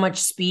get so much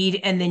speed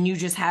and then you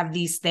just have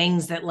these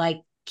things that like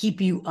keep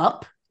you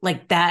up.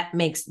 Like that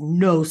makes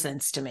no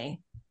sense to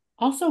me.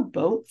 Also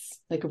boats,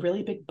 like a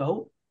really big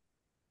boat.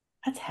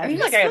 That's Are heavy. you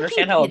Like, guys I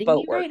understand how a kidding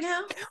boat me right works.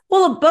 now?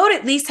 Well, a boat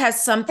at least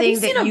has something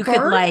seen that a you could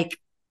bird? like,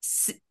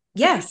 Have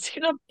yeah. you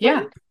seen a bird?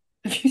 Yeah.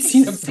 Have you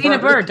seen a Seen a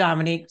bird,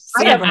 Dominique. I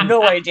Seen a have bird.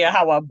 no idea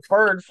how a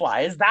bird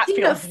flies. That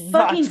Seen a feels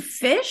fucking nuts.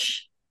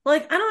 fish?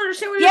 Like, I don't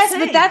understand what Yes, you're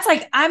but saying. that's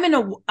like I'm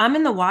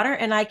in the water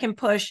and I can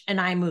push and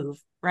I move,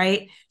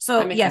 right? So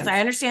That makes yes, sense. I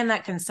understand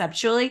that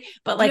conceptually,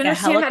 but You like a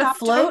understand how to helicopter,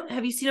 float?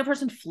 Have you seen a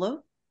person float?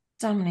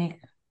 Dominique.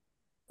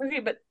 Okay,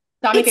 but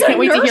Dominic, It's I can't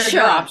wait to hear inertia.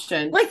 your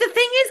option. Like, the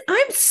thing is,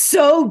 I'm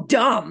so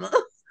dumb.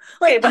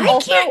 Like, okay, but I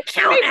also can't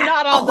count I'm at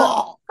not on the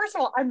all. first of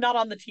all, I'm not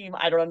on the team.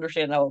 I don't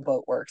understand how a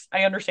boat works.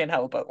 I understand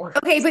how a boat works.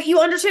 Okay, but you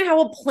understand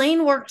how a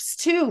plane works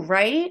too,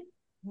 right?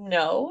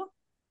 No.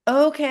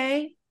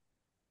 Okay.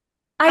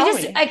 Tell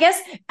me.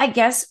 I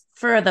guess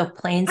for the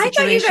plane I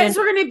thought you situation, guys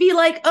were going to be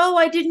like, oh,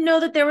 I didn't know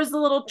that there was a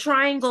little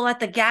triangle at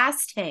the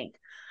gas tank.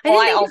 I Well,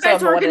 didn't I think you also guys am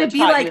the were one going to that be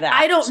taught you like, that.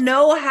 I don't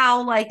know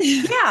how, like,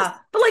 yeah.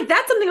 But like,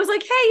 that's something I was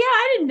like, hey, yeah,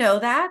 I didn't know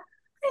that.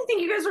 I didn't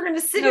think you guys were going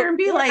to sit No, here and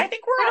be I like,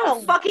 think we're I on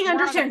don't fucking we're on a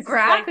understand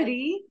slightly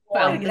gravity.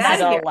 Well, Get out of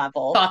meta here.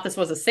 level. Thought this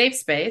was a safe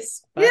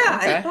space. But Yeah,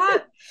 okay. I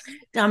thought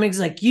Dominiqu's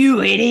like,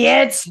 you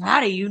idiots.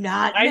 How do you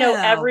not I know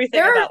everything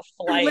they're about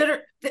flight.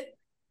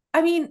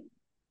 I mean,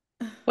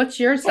 What's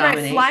yours, can I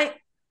Dominic? fly?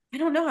 I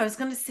don't know. I was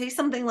going to say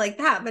something like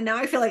that, but now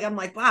I feel like I'm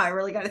like, wow, I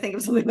really got to think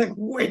of something like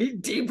way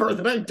deeper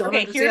that I don't Okay,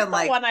 understand. here's the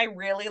Like, one I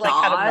really like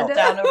had a God.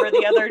 meltdown over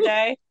the other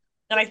day.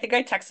 And I think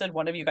I texted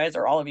one of you guys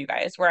or all of you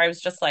guys where I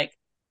was just like,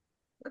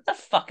 what the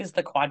fuck is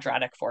the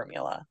quadratic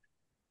formula?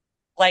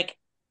 Like,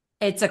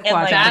 It's a and,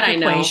 like, That quadratic I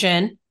know.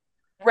 equation.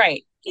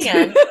 right.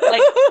 And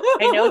like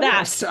I know that,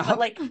 First off. but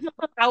like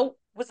how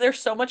was there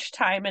so much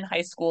time in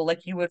high school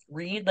like you would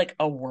read like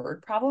a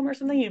word problem or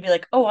something, you'd be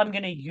like, oh, I'm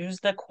gonna use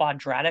the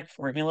quadratic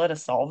formula to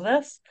solve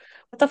this.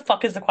 What the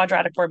fuck is the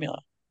quadratic formula?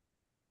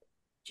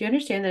 Do you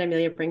understand that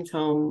Amelia brings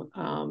home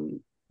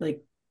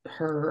like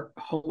her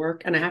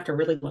homework and I have to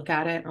really look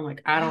at it? I'm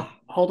like, I don't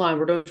hold on,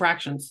 we're doing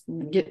fractions.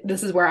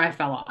 This is where I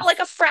fell off. Like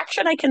a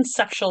fraction I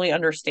conceptually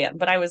understand,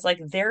 but I was like,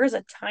 there is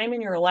a time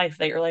in your life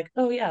that you're like,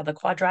 oh yeah, the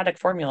quadratic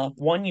formula.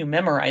 One, you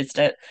memorized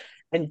it,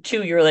 and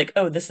two, you're like,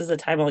 oh, this is the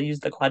time I'll use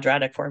the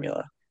quadratic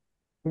formula.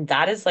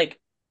 That is like,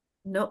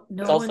 no it's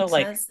one also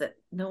like says that.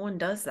 No one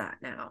does that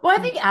now. Well,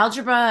 I think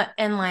algebra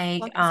and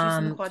like Fuck is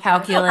using the quadratic?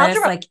 calculus, no,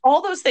 algebra, like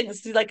all those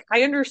things. Like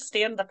I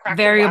understand the practical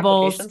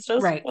variables, applications to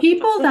those. right.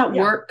 People that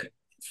Yeah. work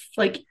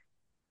like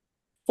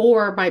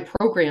for my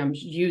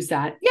programs use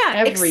that Yeah,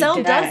 every Excel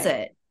day. does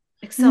it.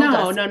 Excel No,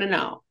 does no, it. no,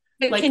 no.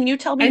 But Like can you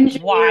tell me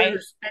why?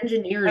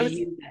 engineers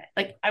use it.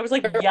 Like I was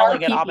like there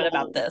yelling are at Ahmed people-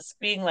 about this,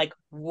 being like,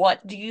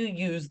 what do you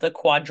use the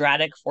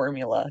quadratic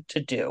formula to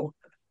do?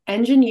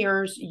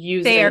 engineers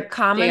use They are it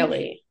common.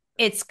 daily.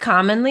 It's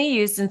commonly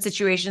used in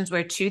situations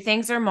where two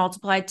things are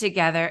multiplied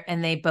together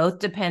and they both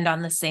depend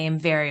on the same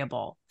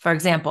variable. For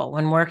example,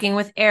 when working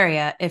with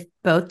area, if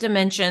both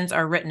dimensions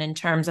are written in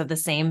terms of the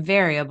same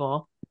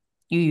variable,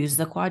 you use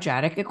the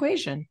quadratic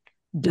equation.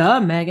 Duh,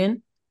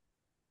 Megan.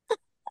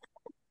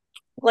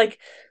 Like,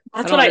 I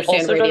that's don't what I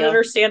understand also don't radio.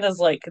 understand is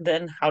like,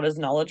 then how does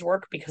knowledge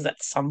work? Because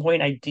at some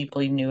point I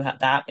deeply knew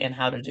that and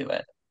how to do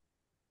it.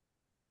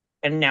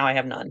 And now I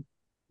have none.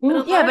 But a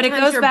Yeah, lot but of it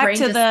times goes your back brain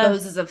to the-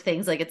 disposes of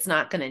things like it's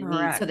not going to need, so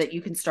Correct. that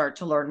you can start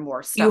to learn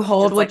more stuff. You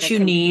hold just what like a you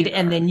need and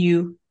computer. then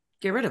you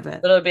get rid of it.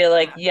 It'll be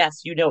like,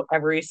 yes, you know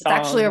every song.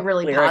 actually a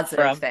really lyric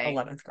positive from thing.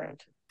 11th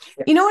grade.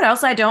 You know what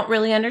else I don't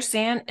really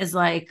understand is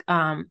like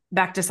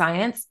back to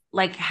science,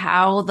 like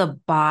how the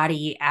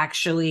body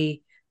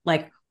actually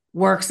like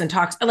works and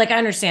talks. Like I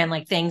understand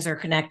like things are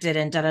connected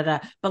and da da da,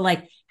 but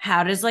like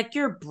how does like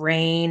your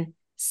brain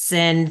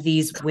send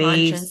these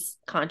waves?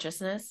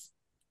 Consciousness.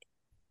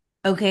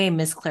 Okay,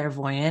 Miss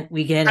Clairvoyant,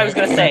 we get it. I was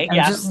gonna say, I'm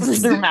yes,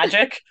 just- through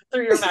magic,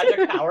 through your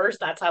magic powers.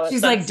 That's how it.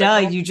 She's sends like, duh,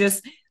 signals. you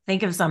just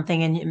think of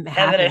something and it and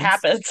happens. then it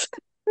happens.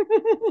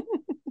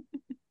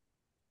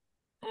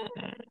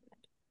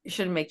 You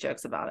shouldn't make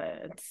jokes about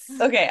it. It's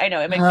Okay, I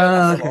know it makes you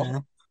uncomfortable. Okay.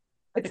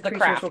 It's The the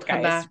creatures will craft,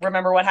 come guys. back.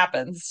 Remember what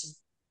happens.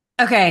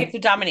 Okay. So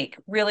Dominique,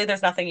 really,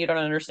 there's nothing you don't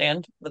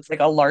understand. That's like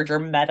a larger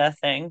meta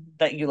thing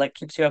that you like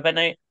keeps you up at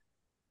night.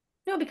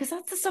 no, because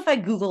that's the stuff I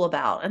Google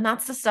about, and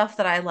that's the stuff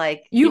that I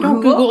like. You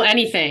don't Google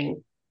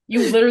anything.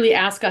 You literally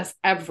ask us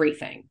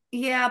everything.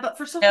 Yeah, but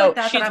for stuff No, like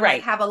that, she's that I right.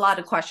 might have a lot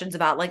of questions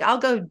about. Like, I'll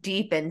go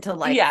deep into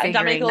like yeah, figuring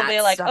Dominique will that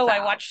be like, stuff "Oh, I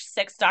out. watched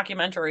 6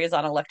 documentaries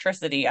on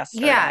electricity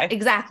yesterday." Yeah,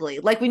 exactly.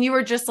 Like when you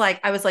were just like,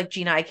 I was like,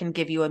 Gina, I can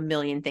give you a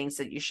million things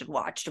that you should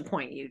watch to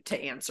point you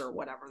to answer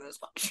whatever those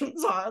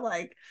questions are.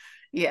 Like,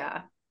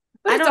 yeah.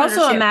 But I it's don't also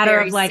a understand matter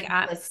very of like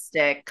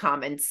simplistic,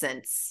 common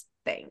sense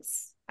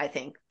things. I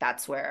think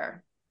that's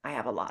where I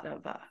have a lot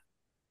of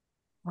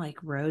Like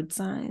road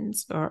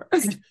signs or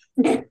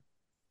Okay,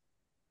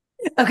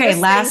 okay,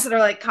 things that are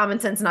like common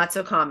sense, not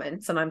so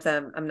common. Sometimes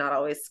I'm not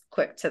always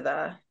quick to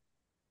the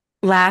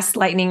last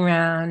lightning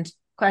round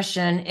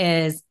question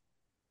is,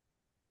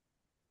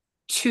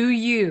 to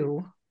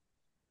you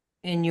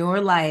in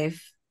your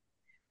life,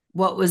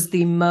 what was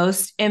the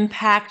most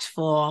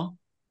impactful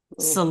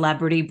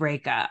celebrity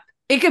breakup?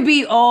 It could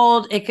be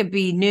old, it could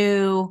be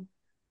new,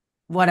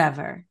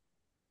 whatever.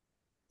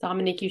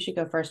 Dominique, you should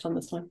go first on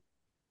this one.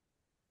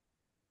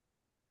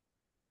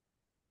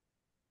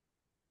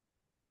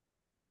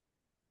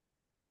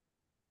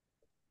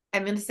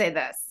 I'm going to say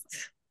this.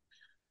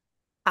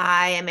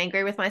 I am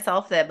angry with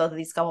myself that both of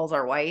these couples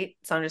are white,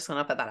 so I'm just going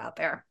to put that out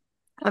there.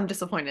 I'm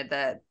disappointed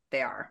that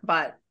they are,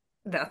 but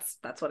that's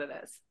what it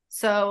is.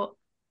 So,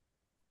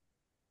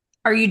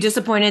 are you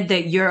disappointed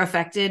that you're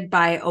affected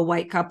by a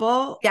white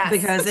couple? Yes.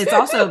 Because it's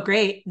also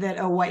great that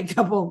a white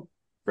couple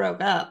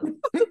broke up.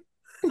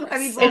 I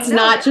mean, It's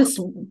not just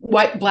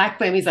black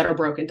families that are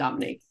broken,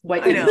 Dominique.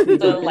 White families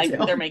so like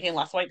too. They're making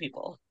less white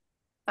people.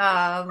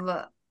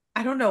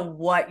 I don't know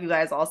what you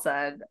guys all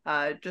said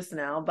just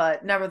now,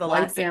 but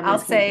nevertheless, I'll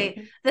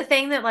say the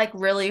thing that like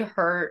really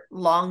hurt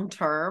long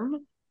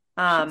term,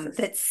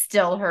 that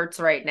still hurts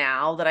right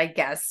now, that I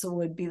guess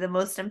would be the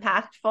most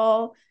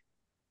impactful,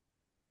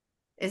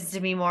 is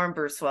Demi Moore and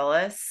Bruce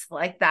Willis.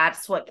 Like,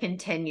 that's what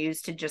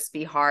continues to just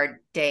be hard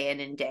day in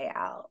and day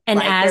out. And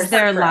like, as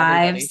their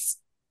lives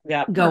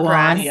go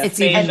on, it's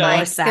even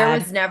more sad. There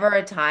was never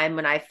a time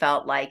when I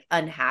felt like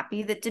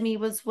unhappy that Demi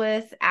was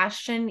with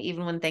Ashton,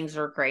 even when things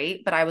were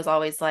great. But I was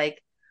always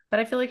like, but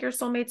I feel like your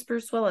soulmate's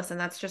Bruce Willis, and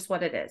that's just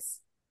what it is.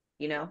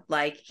 You know,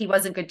 like, he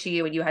wasn't good to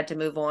you and you had to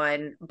move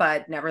on,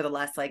 but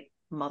nevertheless, like,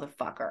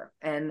 motherfucker.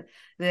 And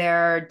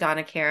their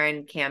Donna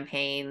Karan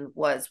campaign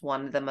was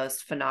one of the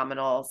most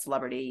phenomenal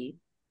celebrity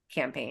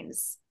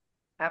campaigns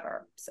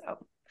ever. So,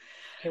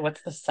 okay,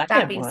 what's the second one?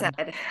 That being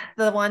said,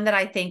 the one that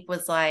I think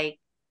was like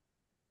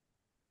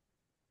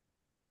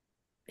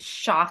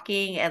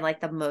shocking and like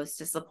the most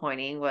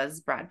disappointing was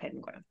Brad Pitt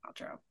and Gwyneth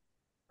Paltrow.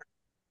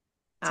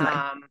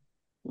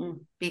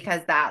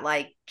 Because that,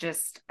 like,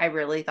 just, I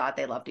really thought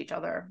they loved each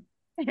other.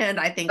 And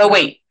I think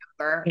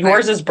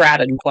yours is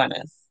Brad and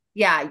Gwyneth.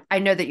 Yeah, I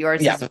know that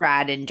yours is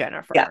Brad and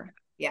Jennifer.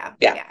 Yeah.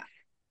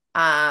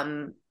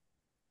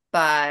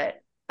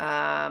 But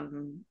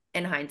in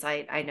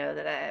hindsight, I know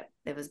that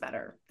it was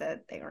better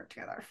that they weren't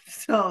together.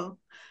 So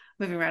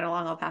moving right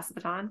along, I'll pass the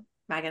baton.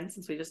 Megan,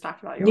 since we just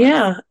talked about yours.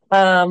 Yeah.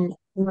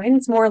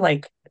 Mine's more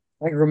like,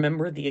 I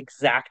remember the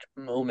exact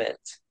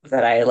moment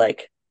that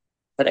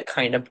that it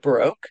kind of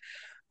broke,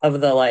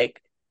 of the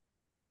like,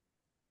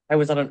 I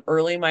was on an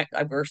we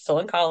were still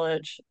in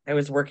college. I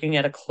was working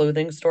at a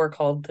clothing store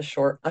called A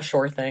Shore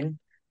Thing.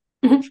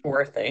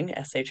 Shore Thing,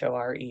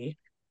 SHORE.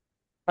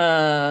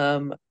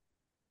 I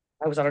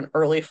was on an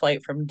early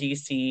flight from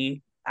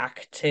DC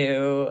back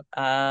to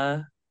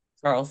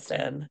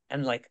Charleston,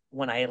 and like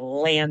when I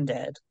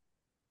landed,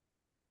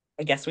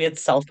 I guess we had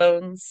cell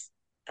phones,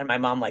 and my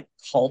mom like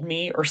called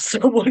me, or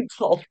someone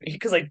called me,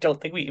 because I don't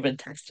think we even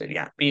texted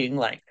yet, being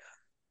like,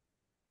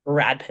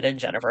 Brad Pitt and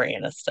Jennifer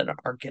Aniston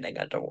are getting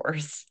a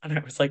divorce. And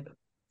I was like,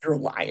 you're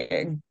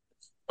lying.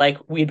 Like,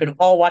 we'd been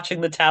all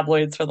watching the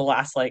tabloids for the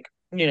last, like,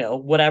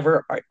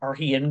 whatever. Are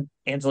he and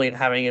Angelina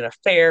having an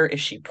affair? Is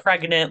she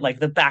pregnant? Like,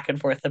 the back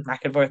and forth, the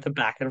back and forth, the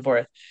back and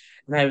forth.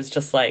 And I was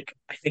just like,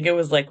 I think it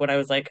was like when I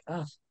was like,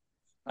 oh,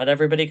 not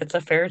everybody gets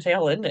a fairy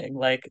tale ending.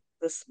 Like,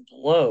 this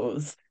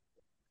blows.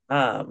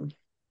 And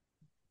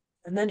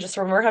then just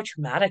remember how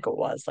traumatic it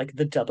was. Like,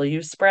 the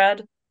W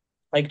spread,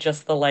 like,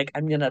 just the, like,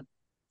 I'm gonna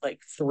like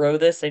throw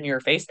this in your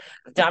face.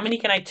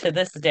 Dominique and I, to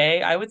this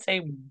day, I would say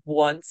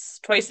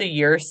twice a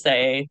year,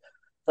 say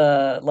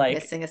the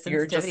like,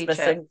 you're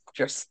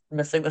just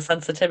missing the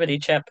sensitivity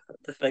chip.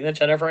 The thing that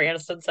Jennifer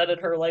Aniston said in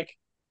her, like,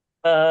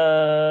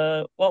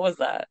 what was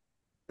that?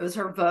 It was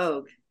her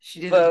Vogue.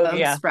 She did a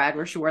Vogue spread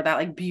where she wore that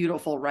like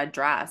beautiful red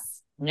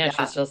dress. Yeah,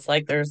 she's just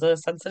like, there's a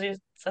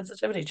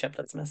sensitivity chip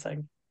that's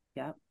missing.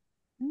 Yep.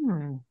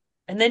 And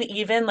then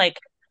even like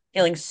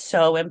feeling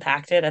so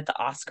impacted at the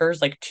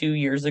Oscars like 2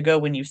 years ago,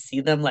 when you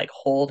see them like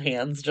hold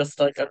hands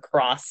just like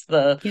across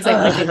the, he's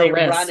like and they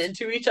run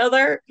into each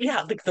other.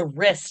 Yeah, like the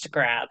wrist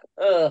grab.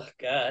 Oh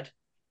God.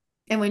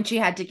 And when she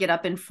had to get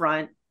up in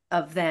front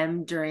of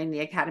them during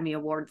the Academy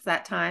Awards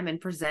that time and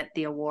present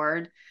the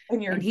award,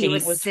 and he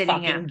was sitting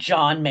fucking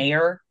John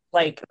Mayer.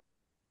 Like,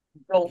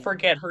 don't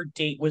forget, her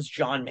date was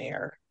John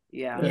Mayer.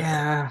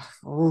 Yeah.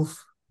 Oof.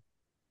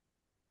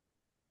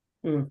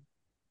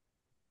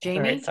 Jamie,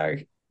 right,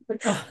 sorry.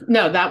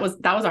 No, that was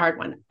a hard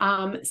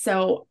one.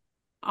 So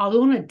I'll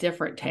go on a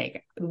different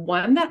take.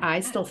 One that I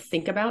still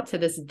think about to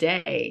this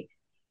day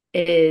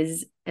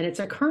is, and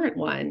it's a current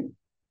one,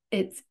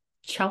 it's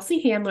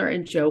Chelsea Handler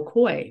and Joe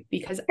Coy,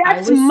 because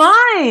that's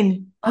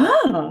mine.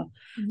 Oh,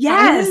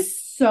 yes. I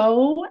was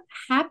so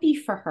happy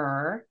for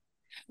her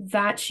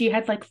that she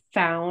had like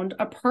found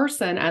a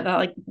person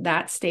at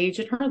that stage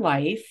in her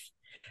life,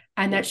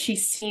 and that she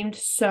seemed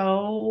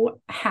so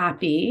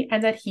happy,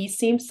 and that he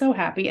seemed so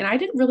happy. And I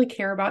didn't really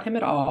care about him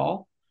at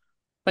all.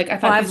 Like I Oh,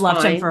 thought he I've was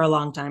loved him fine. for a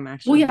long time,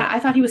 Well, actually. yeah, I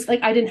thought he was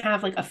like, I didn't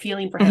have like a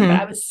feeling for him, but Mhm.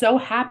 I was so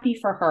happy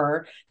for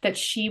her that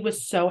she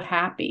was so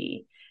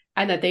happy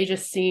and that they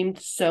just seemed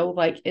so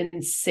like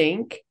in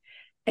sync.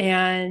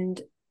 And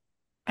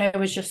I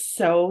was just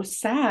so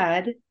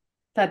sad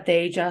that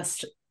they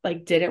just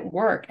like didn't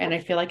work. And I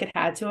feel like it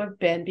had to have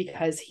been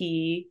because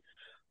he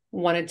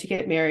wanted to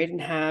get married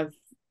and have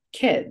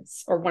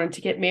kids or wanted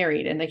to get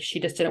married. And like she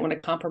just didn't want to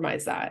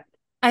compromise that.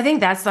 I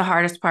think that's the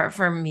hardest part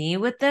for me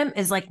with them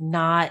is like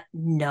not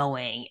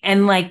knowing.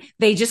 And like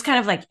they just kind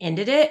of like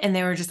ended it and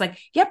they were just like,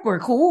 yep, we're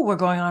cool. We're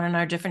going on in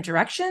our different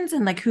directions.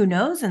 And like, who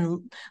knows?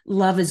 And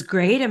love is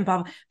great and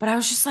blah, blah. But I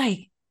was just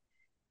like,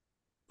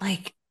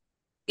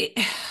 it,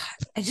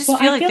 I just Well,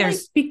 feel I like feel like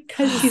there's,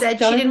 because She she's said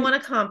she didn't done,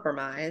 want to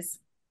compromise.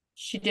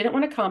 she didn't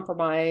want to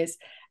compromise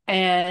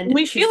and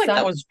We feel she's like that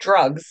done, was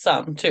drugs,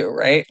 some too,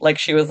 right? Like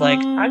she was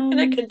like, I'm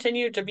gonna um,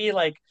 continue to be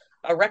like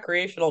a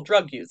recreational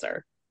drug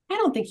user. I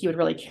don't think he would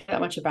really care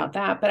that much about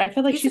that, but I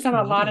feel like he's a she's done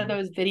a lot of comedian.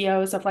 those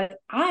videos of like,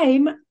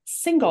 I'm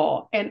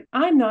single and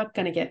I'm not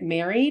going to get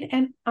married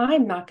and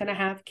I'm not going to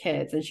have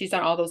kids. And she's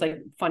done all those like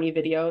funny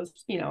videos,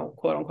 you know,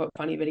 quote unquote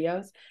funny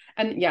videos.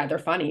 And yeah, they're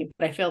funny,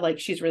 but I feel like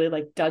she's really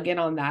like dug in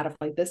on that of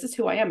like, this is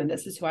who I am and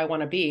this is who I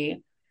want to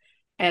be.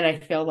 And I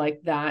feel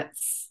like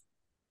that's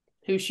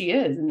who she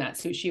is and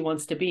that's who she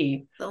wants to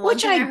be. The one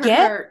Which thing I I heard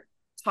get. her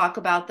talk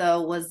about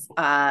though was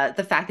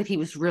the fact that he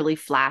was really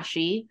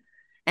flashy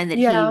and that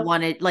he Yeah.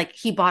 wanted like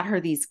he bought her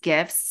these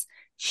gifts.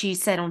 She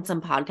said on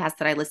some podcast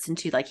that I listened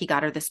to, like he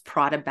got her this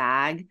Prada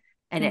bag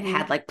and it Mm-hmm.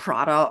 had like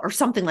Prada or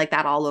something like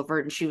that all over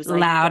it. And she was like,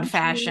 Loud don't you?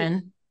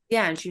 fashion.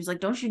 Yeah. And she was like,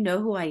 don't you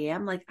know who I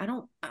am? Like,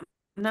 I'm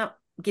not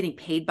getting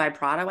paid by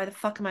Prada. Why the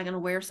fuck am I going to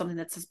wear something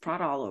that says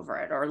Prada all over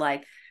it? Or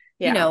like,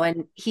 you Yeah. know,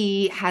 and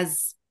he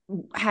has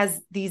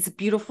these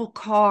beautiful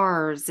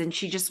cars and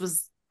she just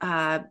was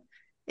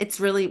it's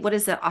really, what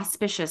is it,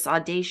 auspicious,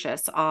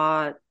 audacious,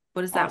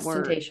 what is that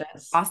word,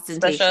 Ostentatious.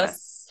 ostentatious,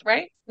 Suspicious,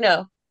 right?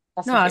 No.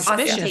 No, Ostentatious, yeah.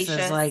 auspicious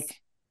is ostentatious,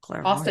 like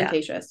clairvoyant.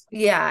 Ostentatious.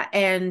 yeah,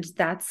 and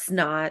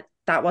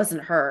that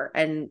wasn't her,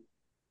 and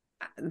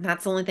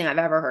that's the only thing I've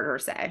ever heard her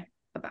say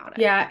about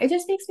it. Yeah, it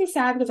just makes me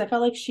sad because I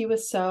felt like she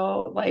was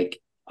so like,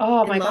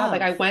 oh In my God,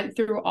 like love. I went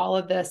through all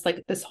of this,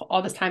 like this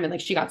all this time, and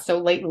like she got so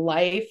late in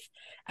life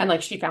and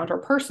like she found her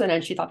person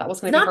and she thought that was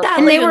It's gonna be not her that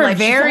And they late in were life.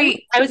 She's only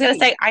very, I was gonna 20.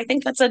 say, I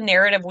think that's a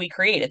narrative we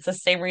create. It's the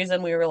same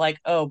reason we were like,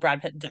 oh,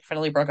 Brad Pitt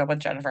definitely broke up with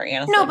Jennifer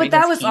no, Aniston but because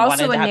that was he also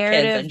wanted a to have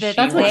kids narrative and that she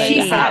that's what wanted she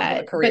to have a they,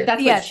 said, but career.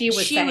 that's what yeah, she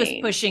was she was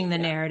saying. pushing the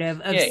Yeah.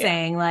 narrative of Yeah, yeah.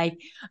 saying, like,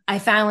 I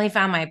finally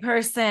found my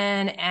person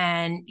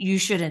and you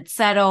shouldn't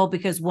settle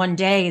because one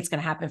day it's going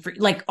to happen for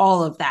like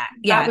all of that. That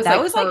Yeah, was that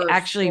like was like her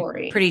actually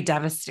story. pretty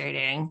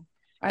devastating.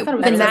 I thought it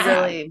was When It's really a that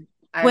sad. really,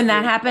 I when that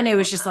agree with happened, you it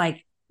was on just that.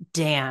 like,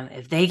 damn,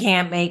 if they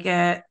can't make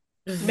it,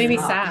 It made me Mhm,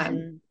 fuck. sad.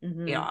 mhm,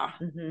 mhm, Yeah.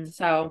 mhm.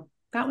 So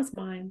that was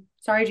mine.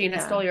 Sorry, Gina,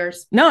 Yeah. stole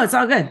yours. No, it's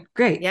all good.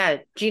 Great. Yeah,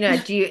 Gina,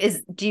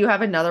 do you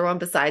have another one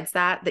besides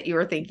that you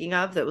were thinking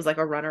of that was like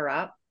a runner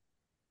up?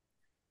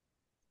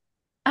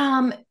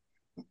 Um,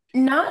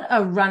 Not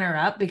a runner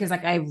up because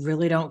like I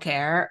really don't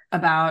care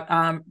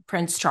about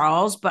Prince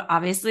Charles, but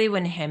obviously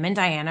when him and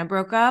Diana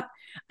broke up,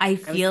 I I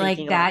was feel thinking like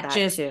about that that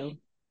just too.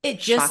 it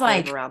just Shockwave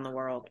like around the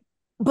world.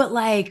 but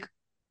like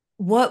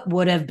what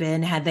would have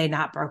been had they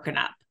not broken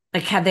up?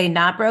 Like had they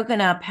not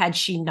broken up, had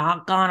she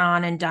not gone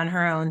on and done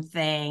her own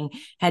thing,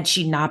 had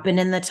she not been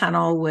in the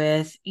tunnel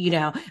with,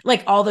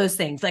 like all those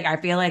things. Like I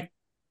feel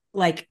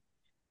like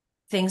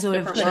things would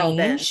have Different world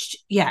then. changed.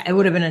 Yeah, it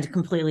would have been a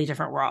completely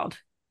different world.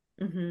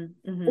 Do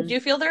you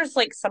feel there's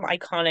like some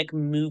iconic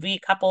movie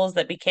couples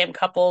that became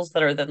couples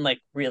that are then like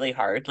really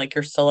hard? Like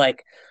you're still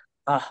like,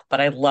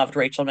 but I loved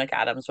Rachel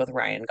McAdams with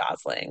Ryan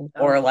Gosling,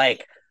 or Oh,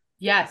 like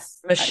Yes.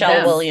 Michelle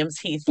Them. Williams,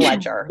 Heath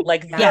Ledger,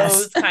 like Yes.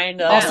 those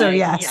kind of Also, like,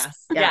 yes.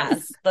 yes, Yes.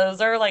 yes,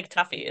 those are like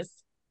toughies.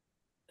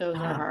 Those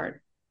are Um,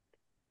 hard.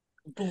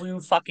 Blue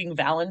fucking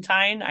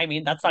Valentine. I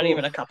mean, that's not Oof.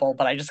 even a couple,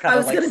 but I just I gotta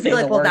was like gonna be say the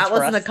like, well, words that for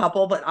wasn't a us.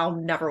 couple, but I'll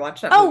never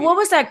watch that Oh, movie. what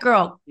was that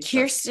girl? So-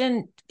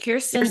 Kirsten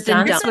Kirsten Dunst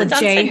Dunst. with Dunst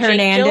Jay and Jake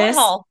Hernandez.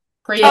 Gyllenhaal.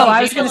 Crazy Oh,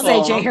 I was going to say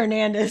Beautiful. Jay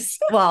Hernandez.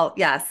 Well,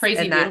 yes, Crazy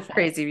and that Beautiful.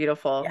 Crazy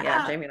Beautiful. Yeah,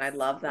 Yeah. Jamie and I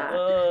love that.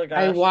 Oh I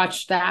gosh.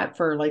 watched that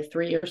for like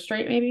 3 years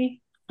straight,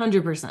 maybe.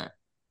 100%.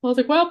 I was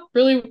like, well,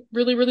 really,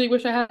 really, really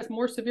wish I had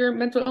more severe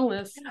mental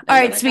illness. And All then I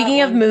right, got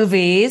speaking of one.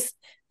 movies,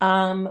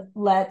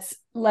 let's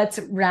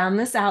round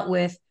this out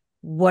with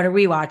what are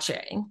we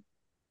watching?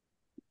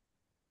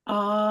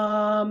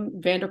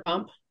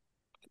 Vanderpump.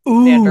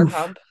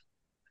 Vanderpump.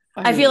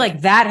 I feel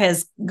like that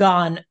has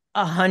gone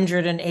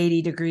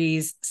 180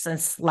 degrees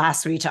since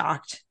last we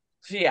talked.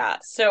 Yeah.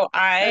 So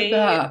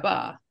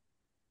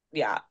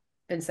yeah,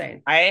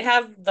 insane. I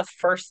have the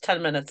first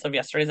 10 minutes of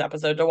yesterday's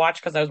episode to watch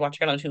because I was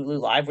watching it on Hulu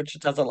Live, which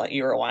doesn't let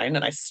you rewind,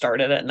 and I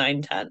started at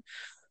 9:10.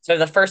 So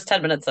the first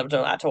 10 minutes of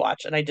that to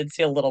watch, and I did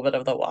see a little bit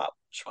of the watch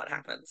what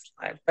happens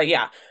live. But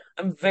yeah,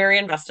 I'm very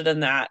invested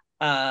in that.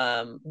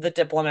 The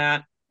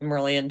Diplomat, I'm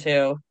really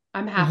into.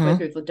 I'm halfway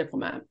through The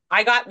Diplomat.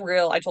 I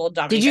told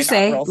Dominique Did you I got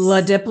say real.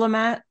 La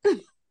Diplomat?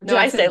 Did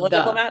I say La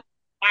Diplomat?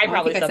 I Oh, I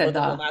probably think I said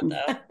said little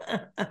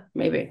not though.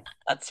 maybe.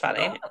 That's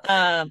funny.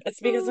 It's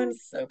because I'm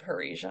so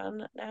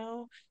Parisian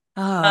now.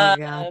 Oh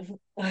God.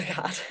 Oh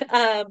God. But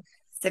yeah, I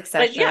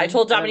Succession.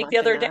 told I've been Dominique the watching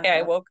other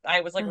day, that. Yep.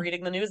 I was like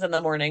reading the news in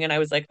the morning and I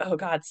was like, oh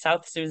God,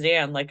 South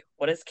Suzanne, like,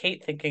 what is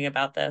Kate thinking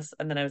about this?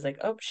 And then I was like,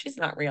 oh, she's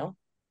not real.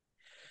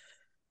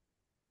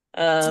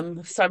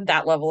 So I'm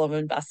that level of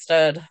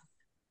invested.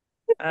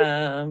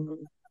 Um,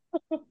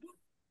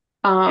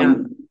 yeah.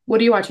 What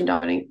are you watching,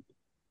 Dominique?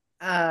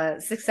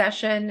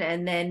 Succession,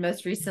 and then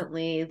most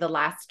recently the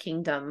Last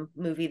Kingdom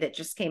movie that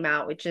just came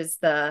out, which is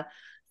the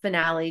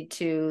finale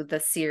to the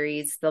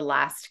series The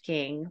Last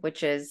King,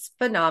 which is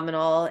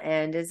phenomenal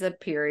and is a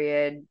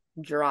period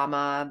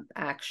drama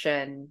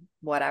action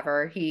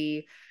whatever.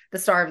 The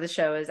star of the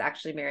show is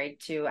actually married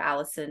to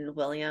Allison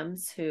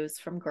Williams, who's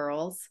from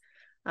Girls.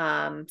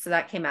 So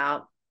that came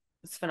out.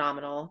 It's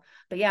phenomenal.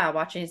 But yeah,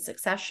 watching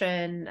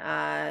Succession,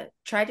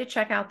 tried to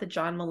check out the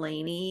John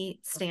Mulaney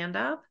stand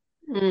up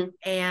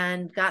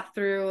and got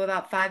through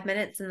about 5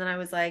 minutes, and then I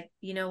was like,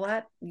 you know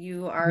what,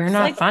 You're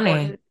not funny.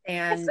 I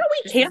and thought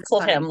we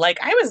canceled him. Like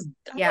I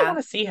don't want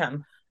to see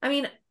him. I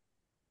mean,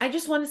 I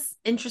just was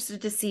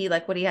interested to see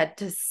like what he had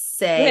to Yeah,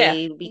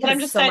 say, but I'm because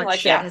just so saying, much like,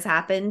 shit yeah. has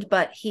happened,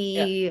 but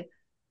he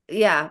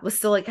was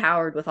still like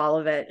Howard with all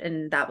of it,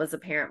 and that was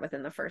apparent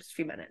within the first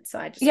few minutes. So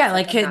I just was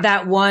Like I'm not-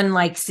 that one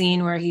like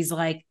scene where he's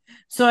like,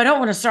 so I don't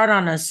want to start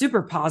on a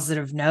super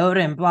positive note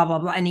and blah blah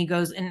blah, and he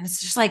goes, and it's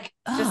just like,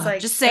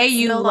 just say it's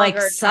you no like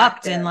longer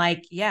sucked attractive. and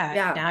like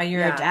now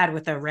you're a dad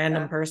with a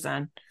random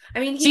person. I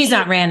mean, she's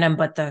not random,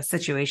 but the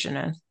situation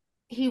is.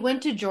 He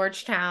went to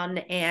Georgetown,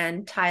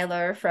 and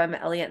Tyler from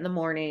Elliot in the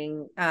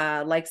Morning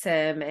likes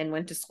him and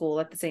went to school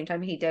at the same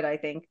time he did, I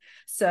think.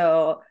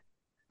 So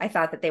I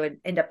thought that they would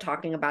end up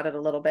talking about it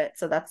a little bit.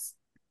 So that's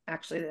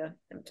actually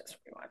I'm just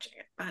rewatching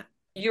it.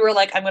 You were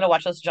like, I'm going to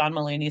watch this John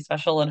Mulaney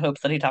special in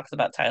hopes that he talks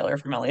about Tyler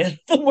from Elliot in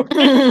the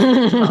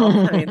Morning.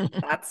 Well, I mean,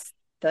 that's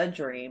the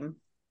dream.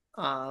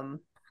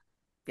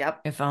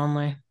 Yep. If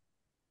only.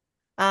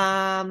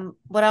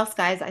 What else,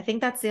 guys? I think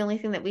that's the only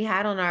thing that we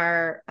had on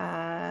our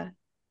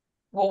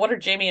Well, what are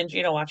Jamie and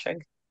Gina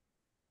watching?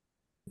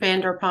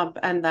 Vanderpump,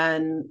 and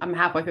then I'm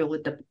halfway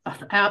through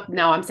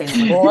now I'm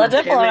saying Le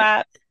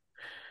Diplomat.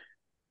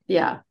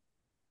 Yeah.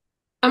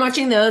 I'm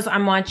watching those.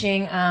 I'm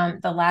watching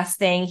The Last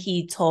Thing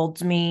He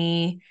Told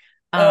Me.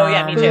 Oh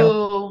yeah, me too.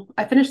 Ooh,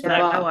 I finished the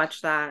book. I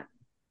watched that.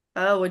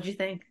 Oh, what'd you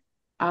think?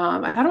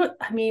 I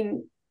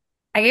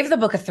gave the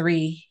book a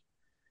 3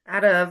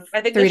 out of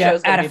I think the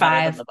show's out of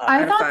 5.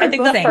 I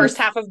think the first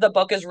half of the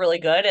book is really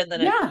good, and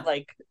then it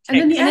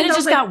and then it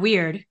just got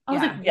weird. I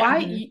was like, why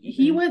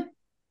he went?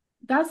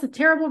 That's a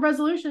terrible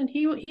resolution.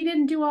 He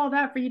didn't do all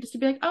that for you just to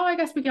be like, oh, I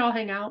guess we can all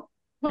hang out.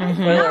 Well,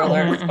 Spoiler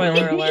alert!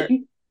 Spoiler alert!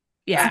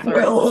 Yeah.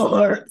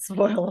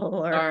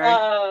 Spoiler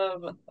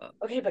alert.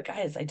 Okay, but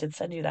guys, I did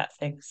send you that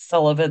thing.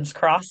 Sullivan's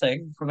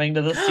Crossing, coming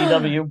to the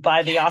CW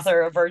by the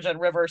author of Virgin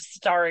River,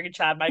 starring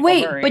Chad Michael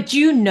Murray. But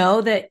you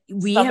know that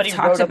somebody have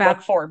talked wrote about a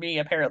book for me,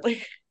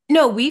 apparently.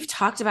 No, we've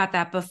talked about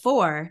that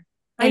before.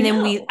 And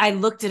then I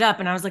looked it up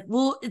and I was like,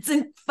 well, it's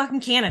in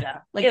fucking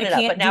Canada. Like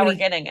Canada, but now we're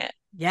getting it.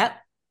 Yep.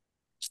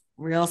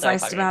 Real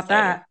excited about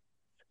that.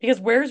 Because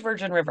where's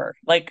Virgin River?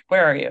 Like,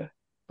 where are you?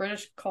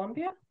 British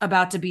Columbia?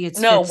 About to be its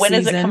when season.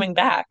 is it coming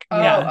back?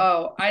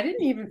 I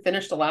didn't even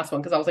finish the last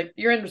one because I was like,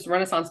 your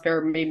Renaissance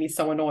Fair made me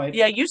so annoyed.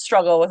 Yeah, you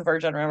struggle with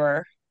Virgin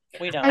River.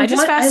 We don't. I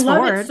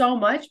love it so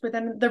much, but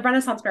then the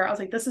Renaissance Fair, I was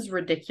like, this is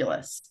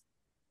ridiculous.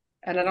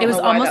 And I don't know. It was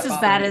almost as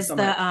bad as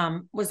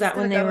the was that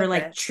when they were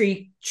like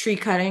tree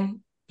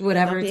cutting,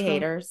 whatever. Don't be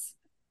haters.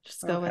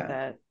 Just go with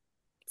it.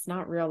 It's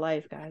not real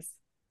life, guys.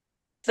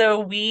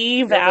 So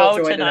we vow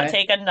to not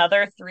take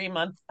another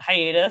 3-month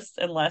hiatus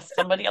unless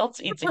somebody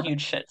else eats a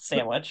huge shit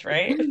sandwich,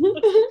 right?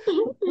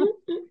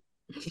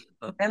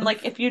 And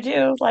like, if you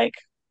do, like,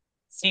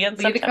 see you in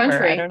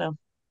September. I don't know.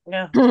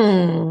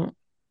 Yeah.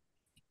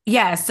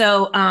 Yeah.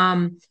 So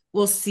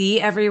we'll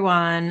see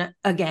everyone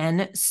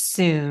again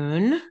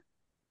soon.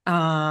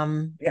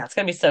 Yeah, it's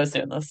gonna be so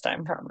soon this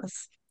time,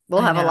 promise.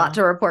 We'll have a lot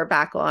to report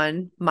back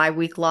on my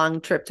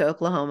week-long trip to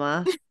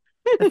Oklahoma.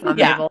 If I'm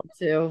able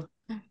to.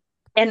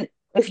 And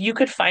if you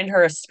could find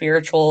her a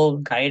spiritual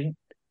guide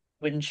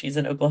when she's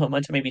in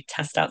Oklahoma to maybe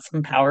test out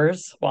some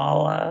powers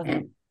while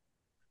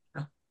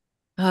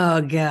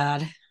oh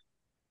God.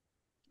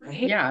 Right?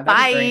 Yeah.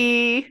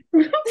 Bye.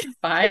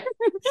 Bye.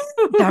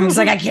 Dom's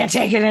like, I can't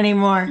take it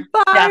anymore.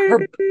 Bye. Yeah,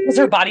 because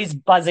her body's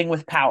buzzing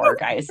with power,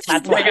 guys.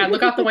 That's oh my God,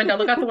 look out the window.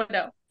 Look out the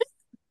window.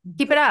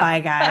 Keep it up.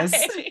 Bye, guys.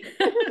 Bye.